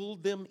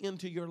build them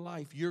into your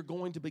life, you're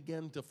going to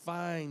begin to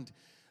find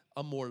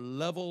a more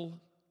leveled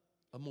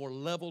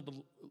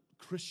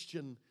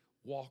Christian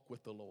walk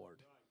with the Lord.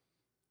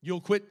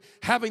 You'll quit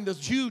having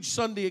this huge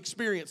Sunday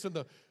experience and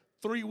the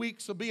 3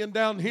 weeks of being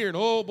down here, and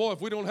oh boy,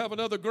 if we don't have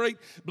another great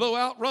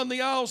blowout, run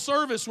the aisle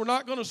service, we're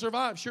not going to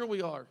survive. Sure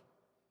we are.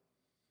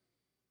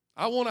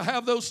 I want to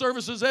have those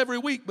services every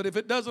week, but if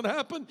it doesn't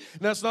happen,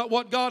 and that's not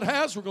what God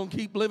has, we're going to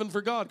keep living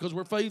for God because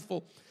we're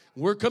faithful.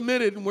 We're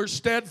committed and we're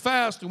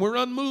steadfast and we're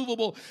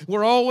unmovable.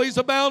 We're always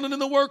abounding in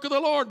the work of the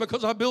Lord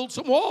because I built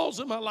some walls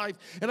in my life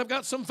and I've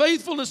got some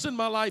faithfulness in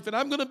my life, and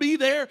I'm going to be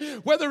there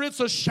whether it's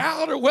a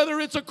shout or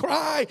whether it's a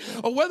cry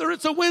or whether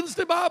it's a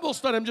Wednesday Bible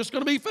study. I'm just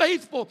going to be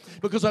faithful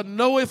because I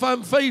know if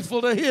I'm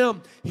faithful to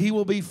Him, He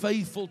will be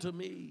faithful to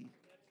me.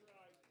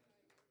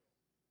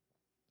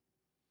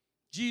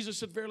 Jesus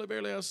said, verily,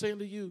 verily, I say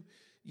unto you,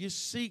 you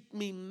seek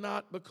me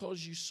not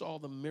because you saw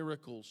the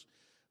miracles,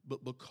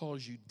 but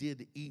because you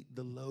did eat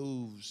the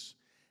loaves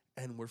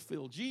and were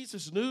filled.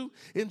 Jesus knew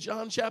in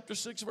John chapter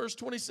 6, verse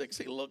 26,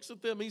 He looks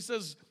at them. He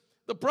says,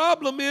 the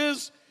problem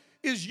is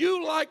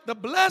you like the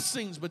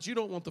blessings, but you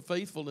don't want the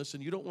faithfulness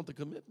and you don't want the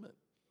commitment.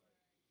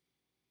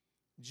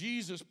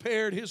 Jesus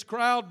pared His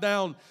crowd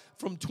down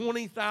from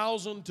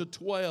 20,000 to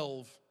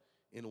 12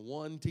 in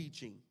one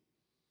teaching.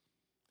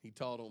 He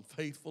taught on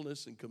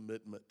faithfulness and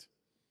commitment.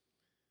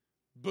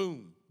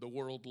 Boom, the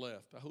world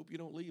left. I hope you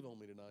don't leave on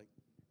me tonight.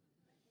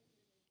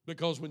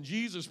 Because when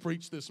Jesus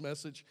preached this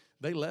message,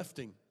 they left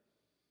Him.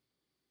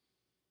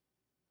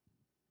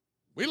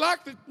 We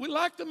like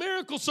the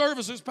miracle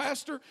services,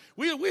 Pastor.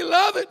 We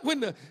love it when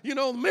the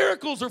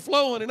miracles are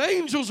flowing and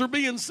angels are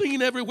being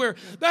seen everywhere.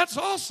 That's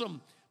awesome.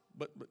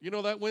 But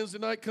that Wednesday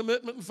night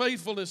commitment and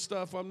faithfulness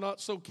stuff I'm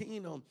not so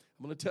keen on.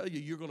 I'm going to tell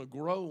you, you're going to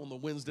grow on the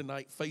Wednesday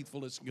night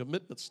faithfulness and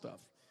commitment stuff.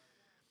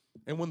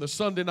 And when the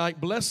Sunday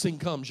night blessing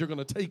comes, you're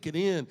going to take it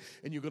in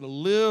and you're going to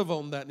live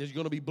on that and you're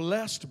going to be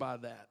blessed by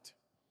that.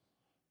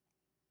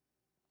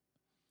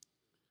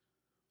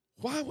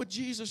 Why would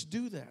Jesus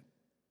do that?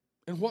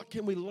 And what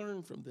can we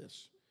learn from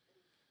this?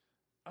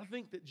 I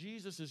think that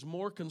Jesus is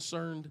more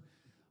concerned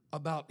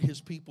about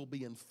His people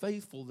being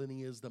faithful than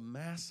He is the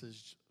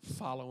masses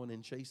following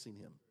and chasing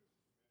Him.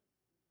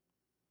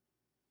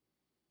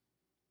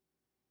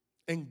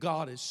 And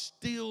God is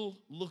still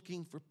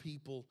looking for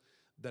people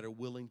that are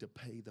willing to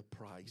pay the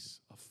price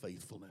of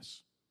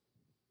faithfulness.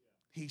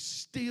 He's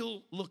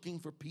still looking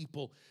for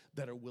people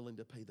that are willing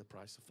to pay the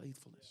price of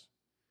faithfulness.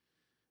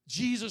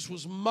 Jesus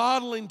was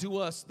modeling to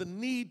us the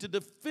need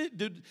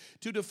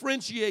to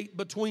differentiate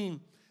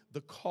between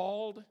the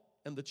called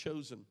and the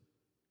chosen.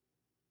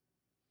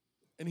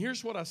 And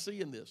here's what I see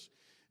in this.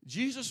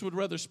 Jesus would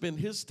rather spend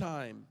His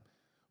time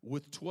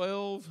with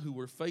 12 who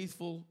were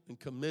faithful and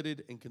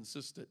committed and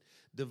consistent,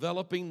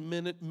 developing,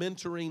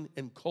 mentoring,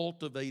 and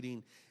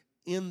cultivating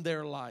in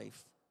their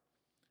life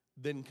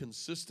than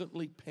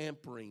consistently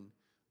pampering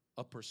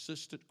a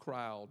persistent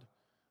crowd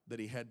that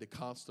He had to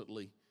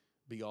constantly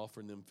be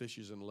offering them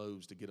fishes and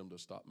loaves to get them to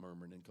stop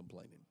murmuring and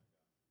complaining.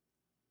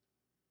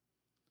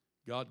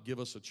 God, give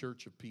us a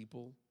church of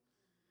people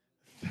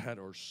that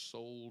are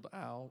sold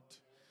out,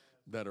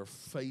 that are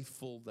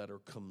faithful, that are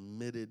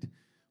committed.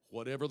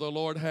 Whatever the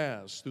Lord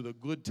has, through the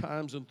good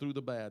times and through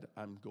the bad,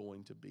 I'm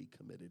going to be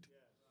committed.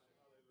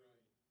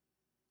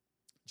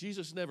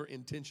 Jesus never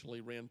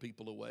intentionally ran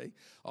people away,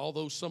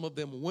 although some of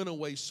them went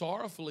away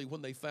sorrowfully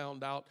when they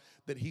found out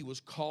that he was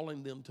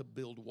calling them to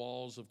build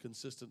walls of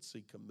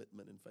consistency,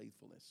 commitment, and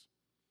faithfulness.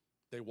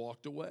 They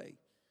walked away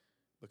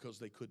because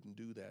they couldn't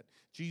do that.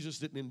 Jesus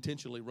didn't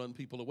intentionally run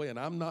people away, and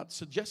I'm not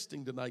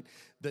suggesting tonight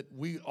that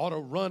we ought to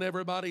run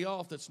everybody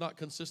off that's not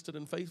consistent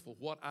and faithful.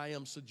 What I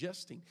am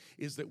suggesting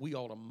is that we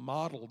ought to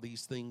model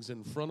these things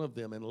in front of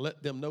them and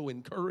let them know,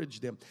 encourage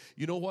them.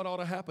 You know what ought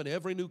to happen?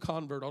 Every new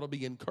convert ought to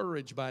be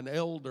encouraged by an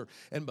elder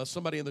and by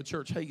somebody in the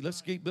church. Hey,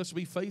 let's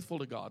be faithful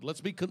to God.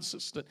 Let's be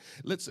consistent.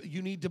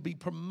 You need to be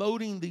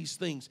promoting these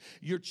things.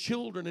 Your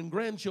children and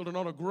grandchildren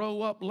ought to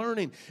grow up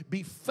learning.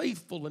 Be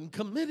faithful and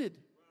committed.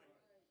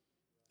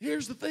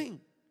 Here's the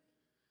thing.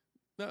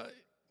 Now,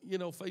 you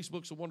know,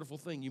 Facebook's a wonderful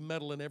thing. You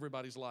meddle in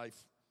everybody's life.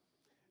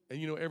 And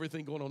you know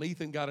everything going on.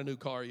 Ethan got a new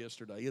car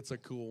yesterday. It's a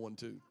cool one,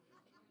 too.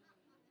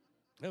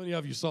 How many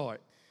of you saw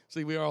it?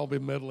 See, we all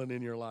been meddling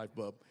in your life,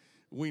 bub.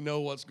 We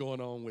know what's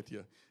going on with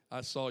you.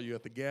 I saw you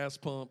at the gas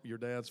pump. Your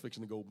dad's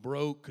fixing to go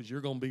broke because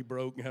you're going to be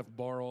broke and have to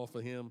borrow off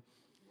of him.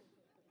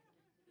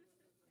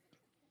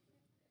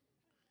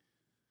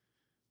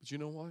 But you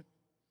know what?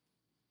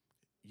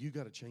 You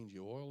got to change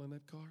the oil in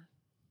that car.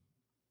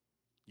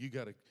 You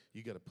got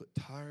to put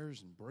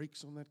tires and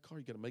brakes on that car.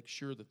 You got to make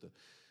sure that the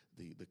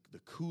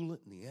coolant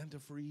and the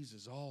antifreeze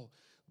is all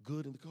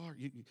good in the car.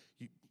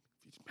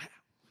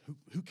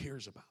 Who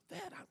cares about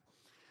that?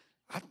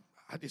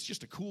 It's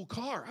just a cool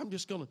car. I'm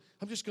just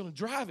gonna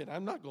drive it.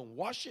 I'm not gonna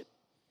wash it.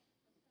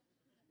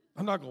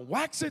 I'm not gonna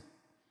wax it.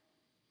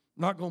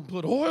 I'm not gonna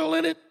put oil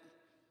in it.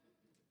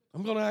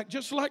 I'm gonna act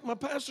just like my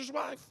pastor's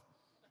wife.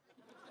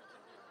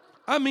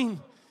 I mean,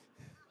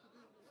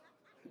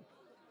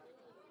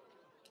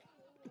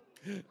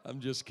 I'm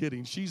just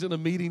kidding. She's in a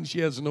meeting. She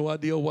has no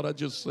idea what I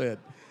just said.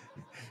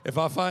 If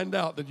I find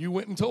out that you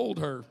went and told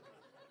her,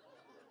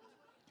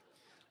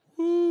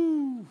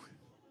 whoo,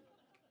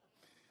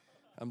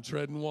 I'm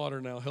treading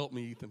water now. Help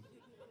me, Ethan.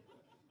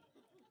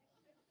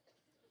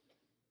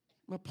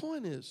 My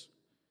point is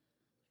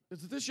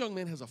that this young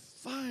man has a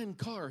fine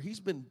car. He's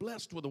been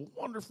blessed with a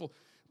wonderful,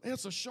 man,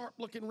 it's a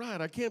sharp-looking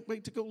ride. I can't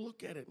wait to go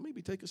look at it.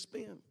 Maybe take a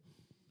spin.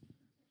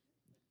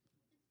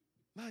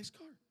 Nice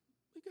car.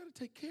 We got to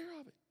take care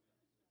of it.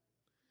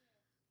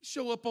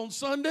 Show up on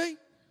Sunday.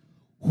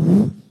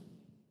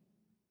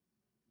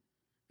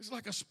 It's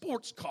like a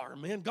sports car,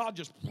 man. God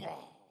just,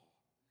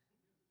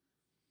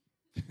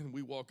 and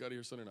we walk out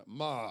here Sunday night.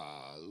 My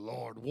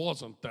Lord,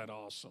 wasn't that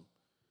awesome?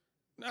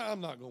 Now, I'm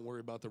not going to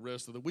worry about the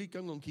rest of the week.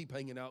 I'm going to keep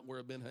hanging out where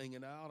I've been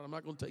hanging out. I'm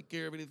not going to take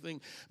care of anything.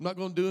 I'm not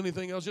going to do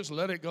anything else. Just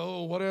let it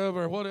go,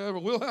 whatever.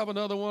 We'll have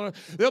another one.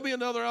 There'll be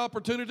another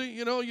opportunity.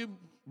 You know, you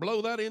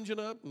blow that engine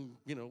up and,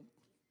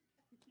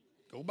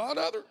 go buy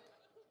another.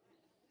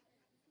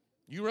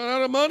 You run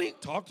out of money,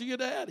 talk to your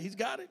dad. He's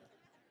got it.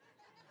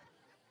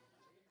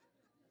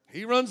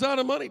 He runs out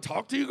of money,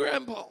 talk to your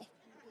grandpa.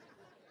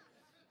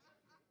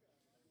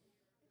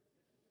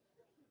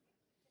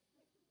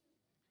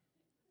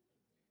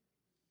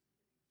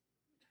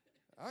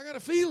 I got a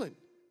feeling,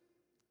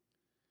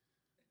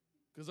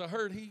 because I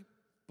heard he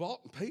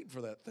bought and paid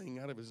for that thing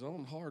out of his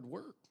own hard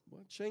work.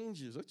 Well, it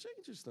changes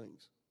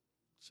things.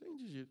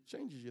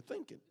 Changes your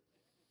thinking.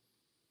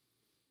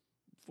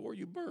 Before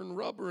you burn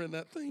rubber in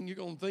that thing, you're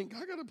going to think,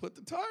 I got to put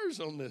the tires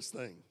on this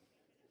thing.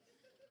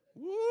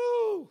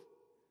 Woo!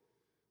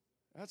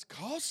 That's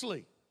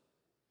costly.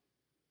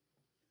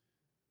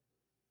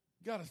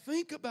 You got to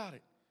think about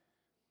it.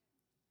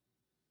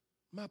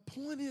 My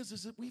point is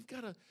that we've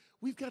got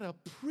to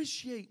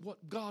appreciate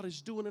what God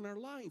is doing in our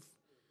life.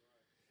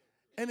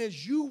 And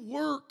as you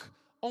work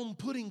on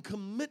putting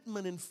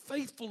commitment and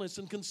faithfulness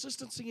and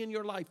consistency in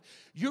your life,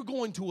 you're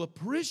going to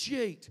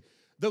appreciate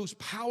those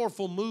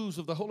powerful moves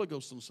of the Holy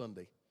Ghost on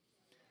Sunday.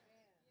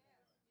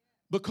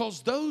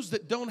 Because those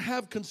that don't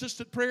have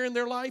consistent prayer in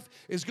their life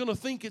is going to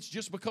think it's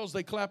just because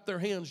they clapped their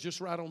hands just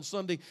right on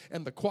Sunday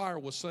and the choir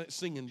was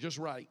singing just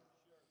right.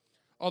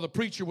 Or the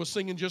preacher was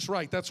singing just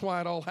right. That's why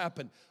it all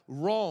happened.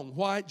 Wrong.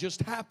 Why it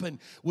just happened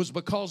was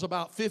because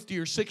about 50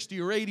 or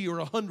 60 or 80 or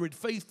 100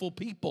 faithful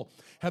people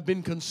have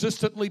been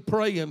consistently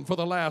praying for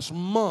the last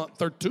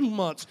month or 2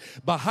 months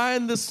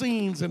behind the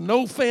scenes and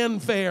no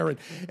fanfare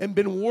and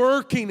been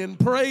working and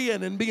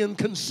praying and being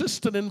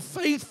consistent and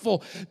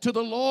faithful to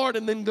the Lord.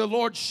 And then the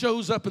Lord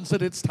shows up and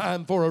said, it's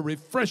time for a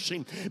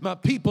refreshing. My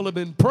people have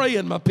been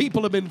praying. My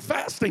people have been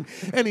fasting.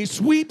 And He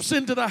sweeps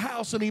into the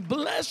house and He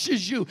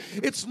blesses you.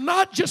 It's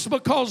not just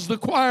because the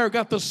choir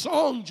got the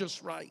song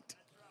just right.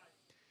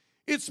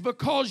 It's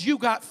because you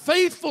got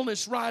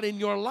faithfulness right in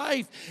your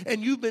life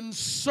and you've been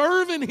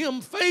serving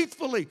Him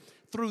faithfully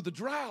through the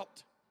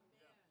drought.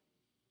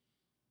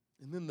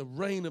 And then the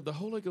rain of the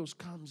Holy Ghost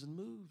comes and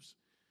moves.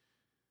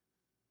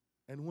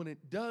 And when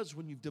it does,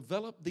 when you've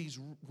developed these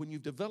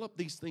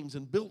things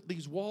and built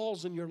these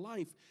walls in your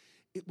life,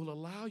 it will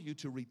allow you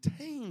to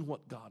retain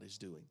what God is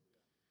doing.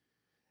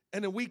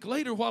 And a week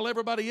later, while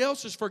everybody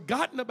else has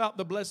forgotten about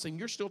the blessing,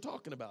 you're still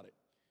talking about it.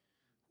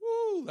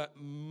 Woo, that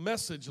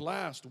message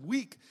last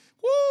week.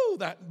 Woo,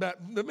 that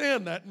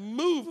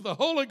move of the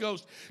Holy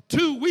Ghost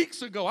 2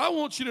 weeks ago. I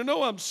want you to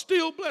know I'm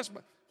still blessed.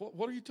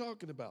 What are you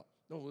talking about?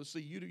 No, let's see,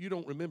 you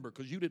don't remember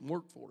because you didn't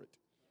work for it.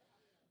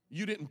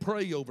 You didn't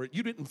pray over it.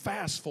 You didn't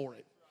fast for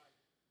it.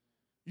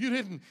 You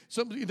didn't.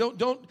 Somebody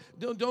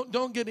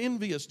don't get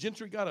envious.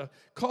 Gentry got a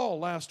call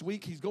last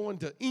week. He's going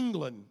to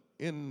England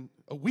in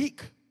a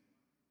week.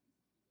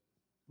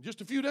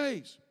 Just a few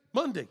days.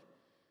 Monday.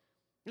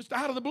 Just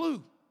out of the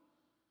blue.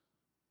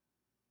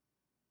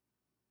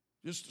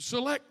 Just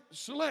select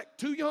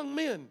 2 young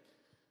men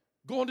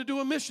going to do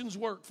a missions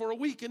work for a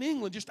week in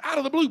England. Just out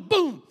of the blue.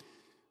 Boom.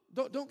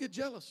 Don't get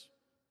jealous.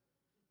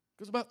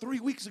 Because about 3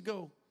 weeks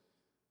ago,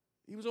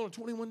 he was on a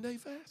 21-day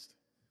fast.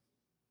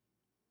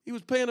 He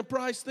was paying a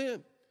price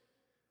then.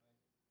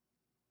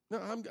 Now,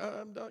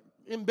 I'm not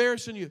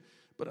embarrassing you,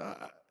 but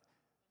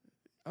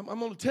I'm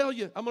going to tell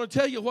you. I'm going to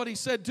tell you what he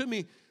said to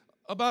me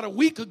about a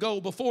week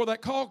ago before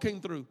that call came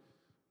through.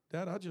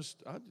 Dad, I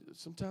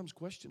sometimes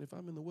question if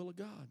I'm in the will of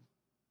God.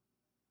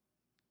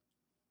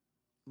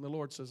 And the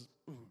Lord says,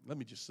 let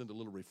me just send a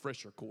little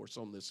refresher course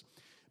on this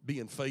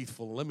being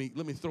faithful. Let me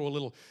throw a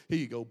little, here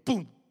you go,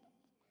 boom.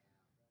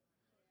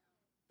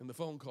 And the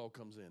phone call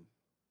comes in.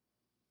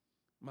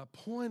 My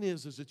point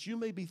is that you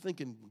may be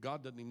thinking,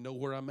 God doesn't even know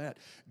where I'm at.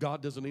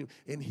 God doesn't even,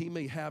 and he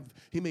may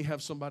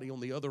have somebody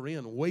on the other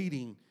end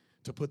waiting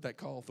to put that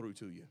call through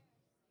to you.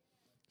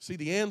 See,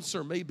 the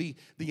answer may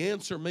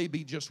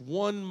be just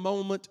one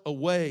moment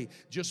away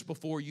just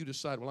before you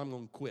decide, well, I'm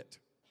going to quit.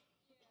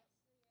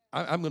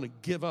 I'm going to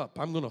give up.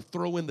 I'm going to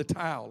throw in the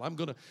towel. I'm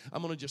going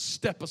to just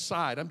step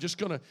aside. I'm just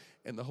going to,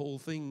 and the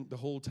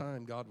whole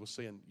time God was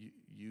saying,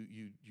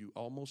 you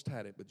almost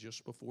had it, but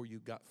just before you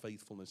got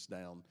faithfulness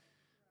down,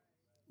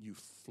 you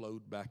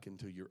flowed back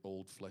into your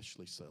old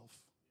fleshly self.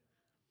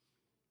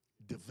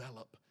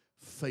 Develop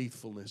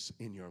faithfulness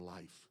in your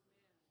life.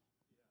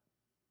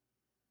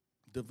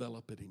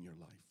 Develop it in your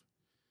life.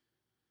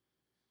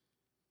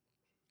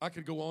 I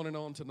could go on and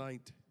on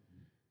tonight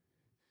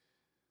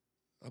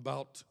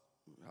about,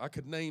 I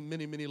could name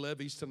many, many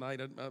levees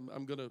tonight.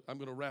 I'm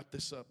gonna wrap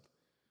this up.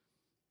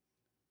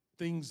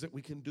 Things that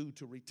we can do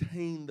to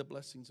retain the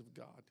blessings of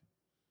God.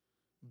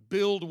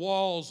 Build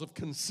walls of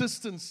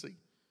consistency,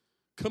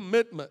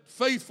 commitment,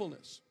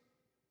 faithfulness.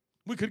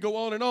 We could go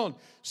on and on.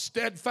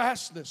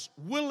 Steadfastness,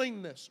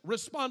 willingness,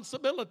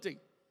 responsibility.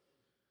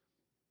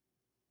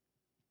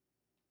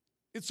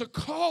 It's a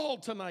call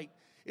tonight.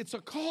 It's a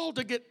call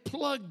to get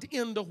plugged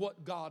into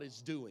what God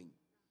is doing.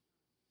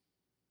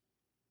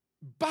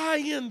 Buy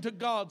into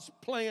God's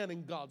plan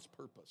and God's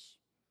purpose.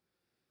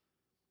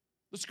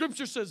 The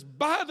scripture says,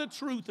 buy the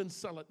truth and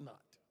sell it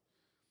not.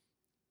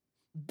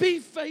 Be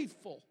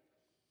faithful.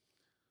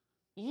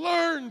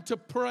 Learn to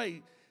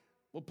pray.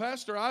 Well,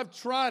 Pastor, I've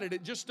tried it.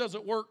 It just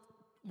doesn't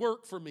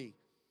work for me.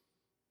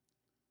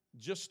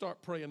 Just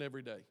start praying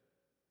every day.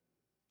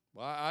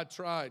 Well, I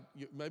tried.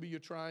 Maybe you're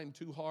trying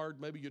too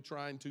hard. Maybe you're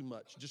trying too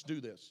much. Just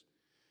do this.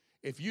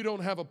 If you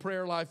don't have a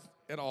prayer life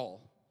at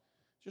all,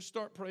 just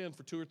start praying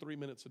for 2 or 3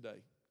 minutes a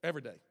day.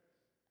 Every day.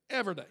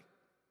 Every day.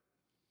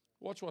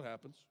 Watch what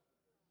happens.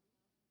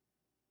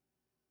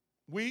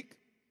 Week,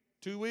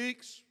 2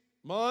 weeks,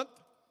 month.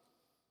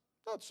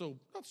 Not so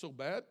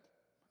bad.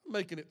 I'm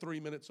making it 3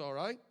 minutes, all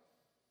right.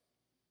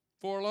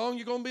 For long,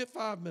 you're going to be at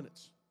 5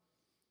 minutes.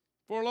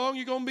 For long,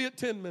 you're going to be at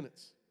 10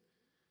 minutes.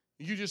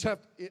 You just have,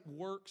 it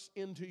works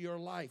into your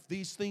life.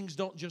 These things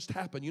don't just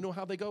happen. You know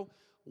how they go?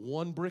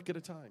 One brick at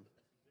a time.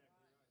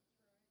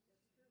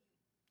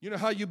 You know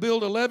how you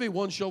build a levee?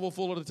 One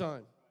shovelful at a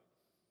time.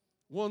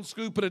 One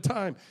scoop at a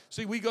time.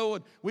 See, we go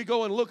and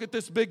look at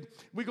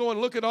we go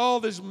and look at all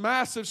these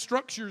massive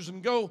structures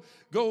and go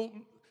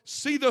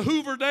see the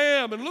Hoover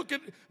Dam and look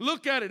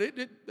at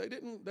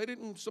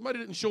it. Somebody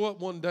didn't show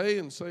up one day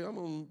and say, I'm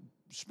going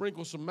to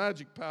sprinkle some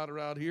magic powder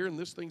out here and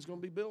this thing's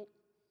going to be built.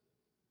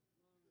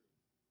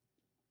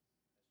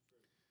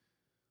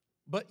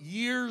 But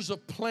years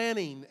of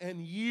planning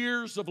and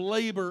years of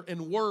labor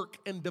and work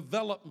and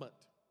development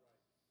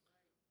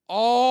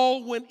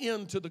all went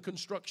into the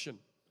construction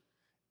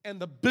and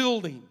the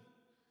building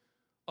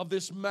of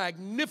this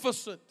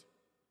magnificent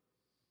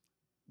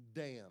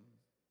dam.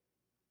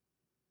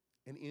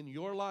 And in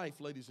your life,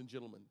 ladies and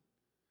gentlemen,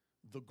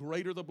 the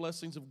greater the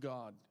blessings of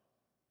God,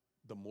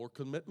 the more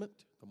commitment,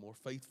 the more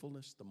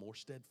faithfulness, the more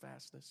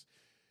steadfastness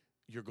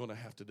you're going to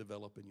have to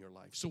develop in your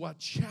life. So I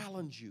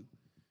challenge you,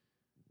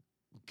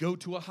 go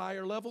to a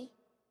higher level,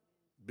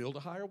 build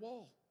a higher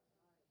wall.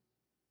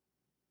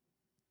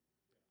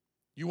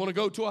 You want to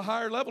go to a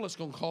higher level, it's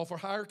going to call for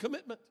higher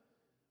commitment.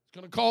 It's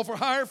going to call for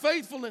higher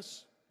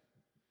faithfulness.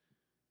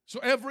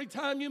 So every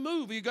time you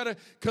move, you got to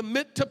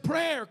commit to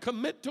prayer,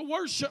 commit to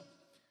worship,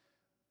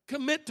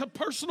 commit to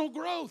personal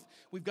growth.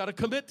 We've got to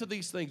commit to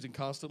these things and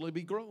constantly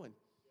be growing.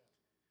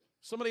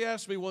 Somebody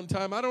asked me one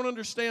time, I don't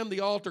understand the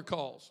altar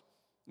calls.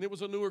 And it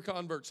was a newer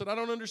convert. Said, I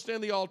don't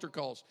understand the altar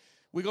calls.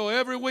 We go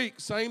every week,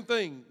 same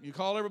thing. You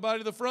call everybody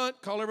to the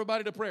front, call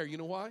everybody to prayer. You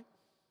know why?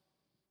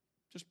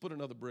 Just put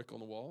another brick on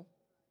the wall.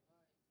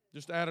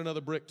 Just add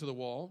another brick to the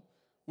wall.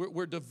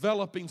 We're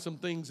developing some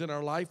things in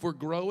our life. We're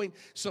growing.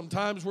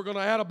 Sometimes we're going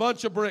to add a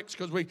bunch of bricks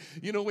because we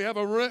have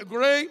a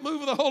great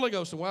move of the Holy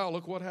Ghost. And wow,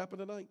 look what happened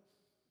tonight.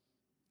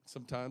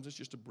 Sometimes it's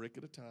just a brick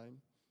at a time.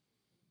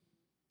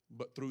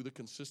 But through the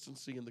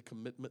consistency and the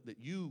commitment that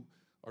you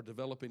are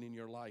developing in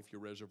your life,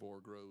 your reservoir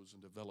grows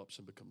and develops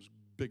and becomes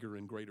bigger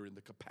and greater in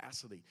the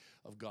capacity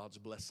of God's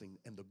blessing.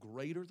 And the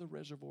greater the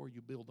reservoir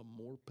you build, the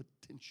more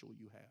potential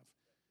you have.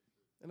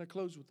 And I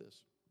close with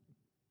this.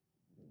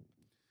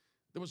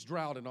 There was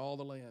drought in all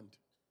the land.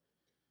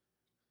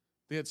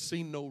 They had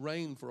seen no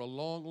rain for a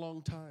long,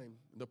 long time.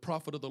 The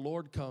prophet of the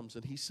Lord comes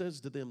and he says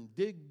to them,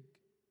 dig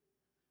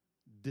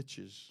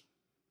ditches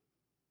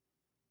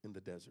in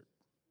the desert.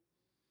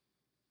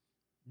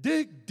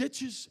 Dig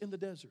ditches in the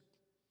desert.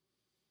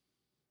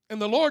 And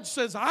the Lord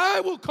says, I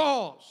will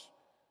cause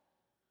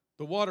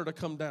the water to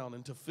come down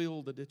and to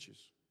fill the ditches.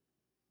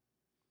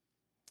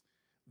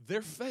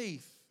 Their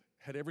faith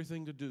had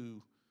everything to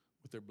do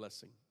with their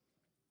blessing.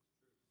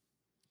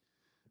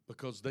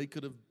 Because they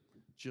could have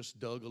just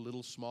dug a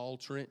little small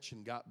trench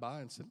and got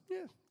by and said,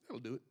 yeah,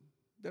 that'll do it.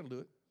 That'll do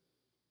it.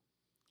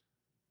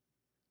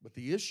 But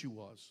the issue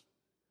was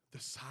the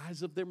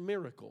size of their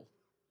miracle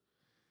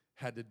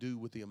had to do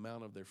with the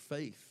amount of their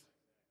faith.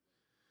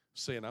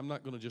 Saying, I'm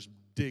not going to just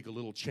dig a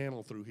little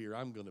channel through here.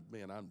 I'm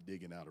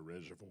digging out a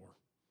reservoir.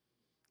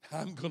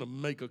 I'm going to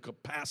make a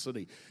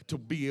capacity to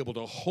be able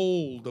to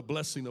hold the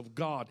blessing of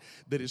God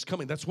that is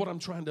coming. That's what I'm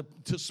trying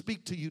to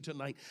speak to you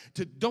tonight.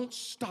 Don't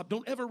stop.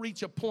 Don't ever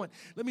reach a point.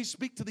 Let me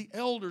speak to the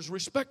elders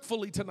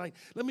respectfully tonight.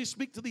 Let me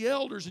speak to the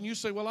elders. And you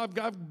say, well, I've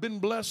been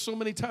blessed so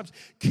many times.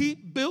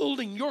 Keep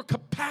building. Your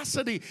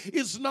capacity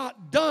is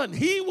not done.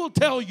 He will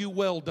tell you,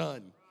 well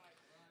done.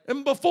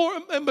 And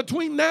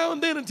between now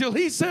and then, until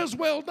he says,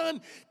 well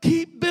done,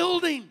 keep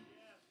building.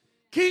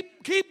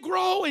 Keep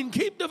growing,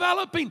 keep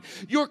developing.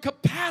 Your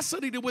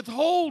capacity to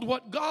withhold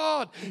what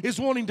God is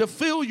wanting to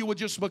fill you will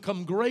just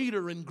become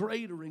greater and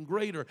greater and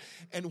greater.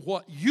 And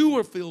what you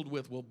are filled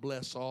with will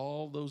bless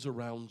all those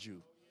around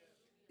you.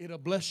 It'll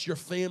bless your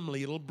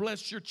family. It'll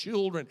bless your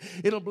children.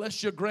 It'll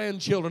bless your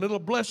grandchildren. It'll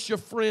bless your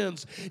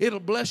friends. It'll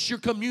bless your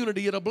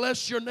community. It'll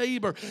bless your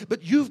neighbor.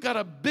 But you've got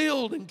to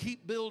build and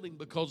keep building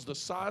because the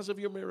size of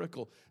your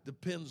miracle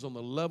depends on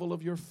the level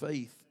of your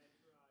faith,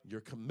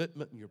 your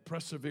commitment, and your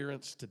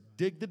perseverance to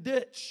dig the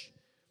ditch.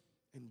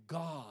 And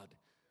God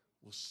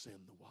will send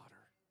the water.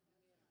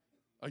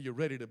 Are you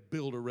ready to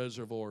build a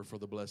reservoir for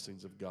the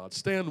blessings of God?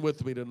 Stand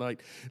with me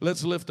tonight.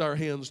 Let's lift our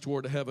hands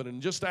toward heaven and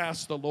just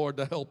ask the Lord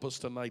to help us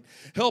tonight.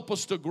 Help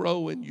us to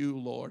grow in you,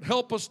 Lord.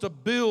 Help us to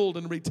build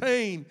and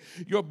retain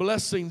your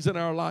blessings in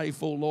our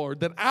life, O Lord,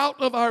 that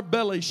out of our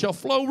belly shall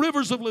flow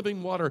rivers of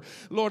living water.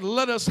 Lord,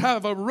 let us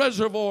have a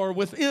reservoir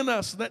within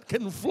us that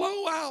can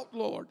flow out,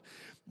 Lord,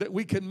 that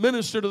we can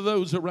minister to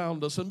those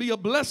around us and be a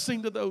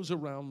blessing to those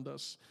around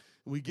us.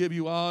 We give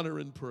you honor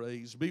and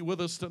praise. Be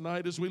with us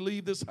tonight as we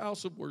leave this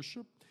house of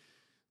worship.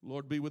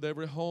 Lord, be with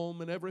every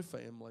home and every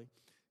family.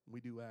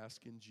 We do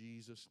ask in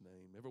Jesus'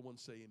 name. Everyone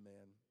say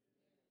amen.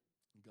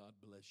 God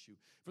bless you.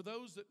 For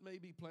those that may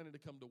be planning to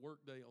come to work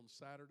day on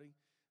Saturday,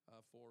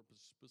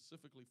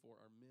 specifically for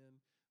our men,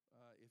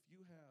 if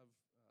you have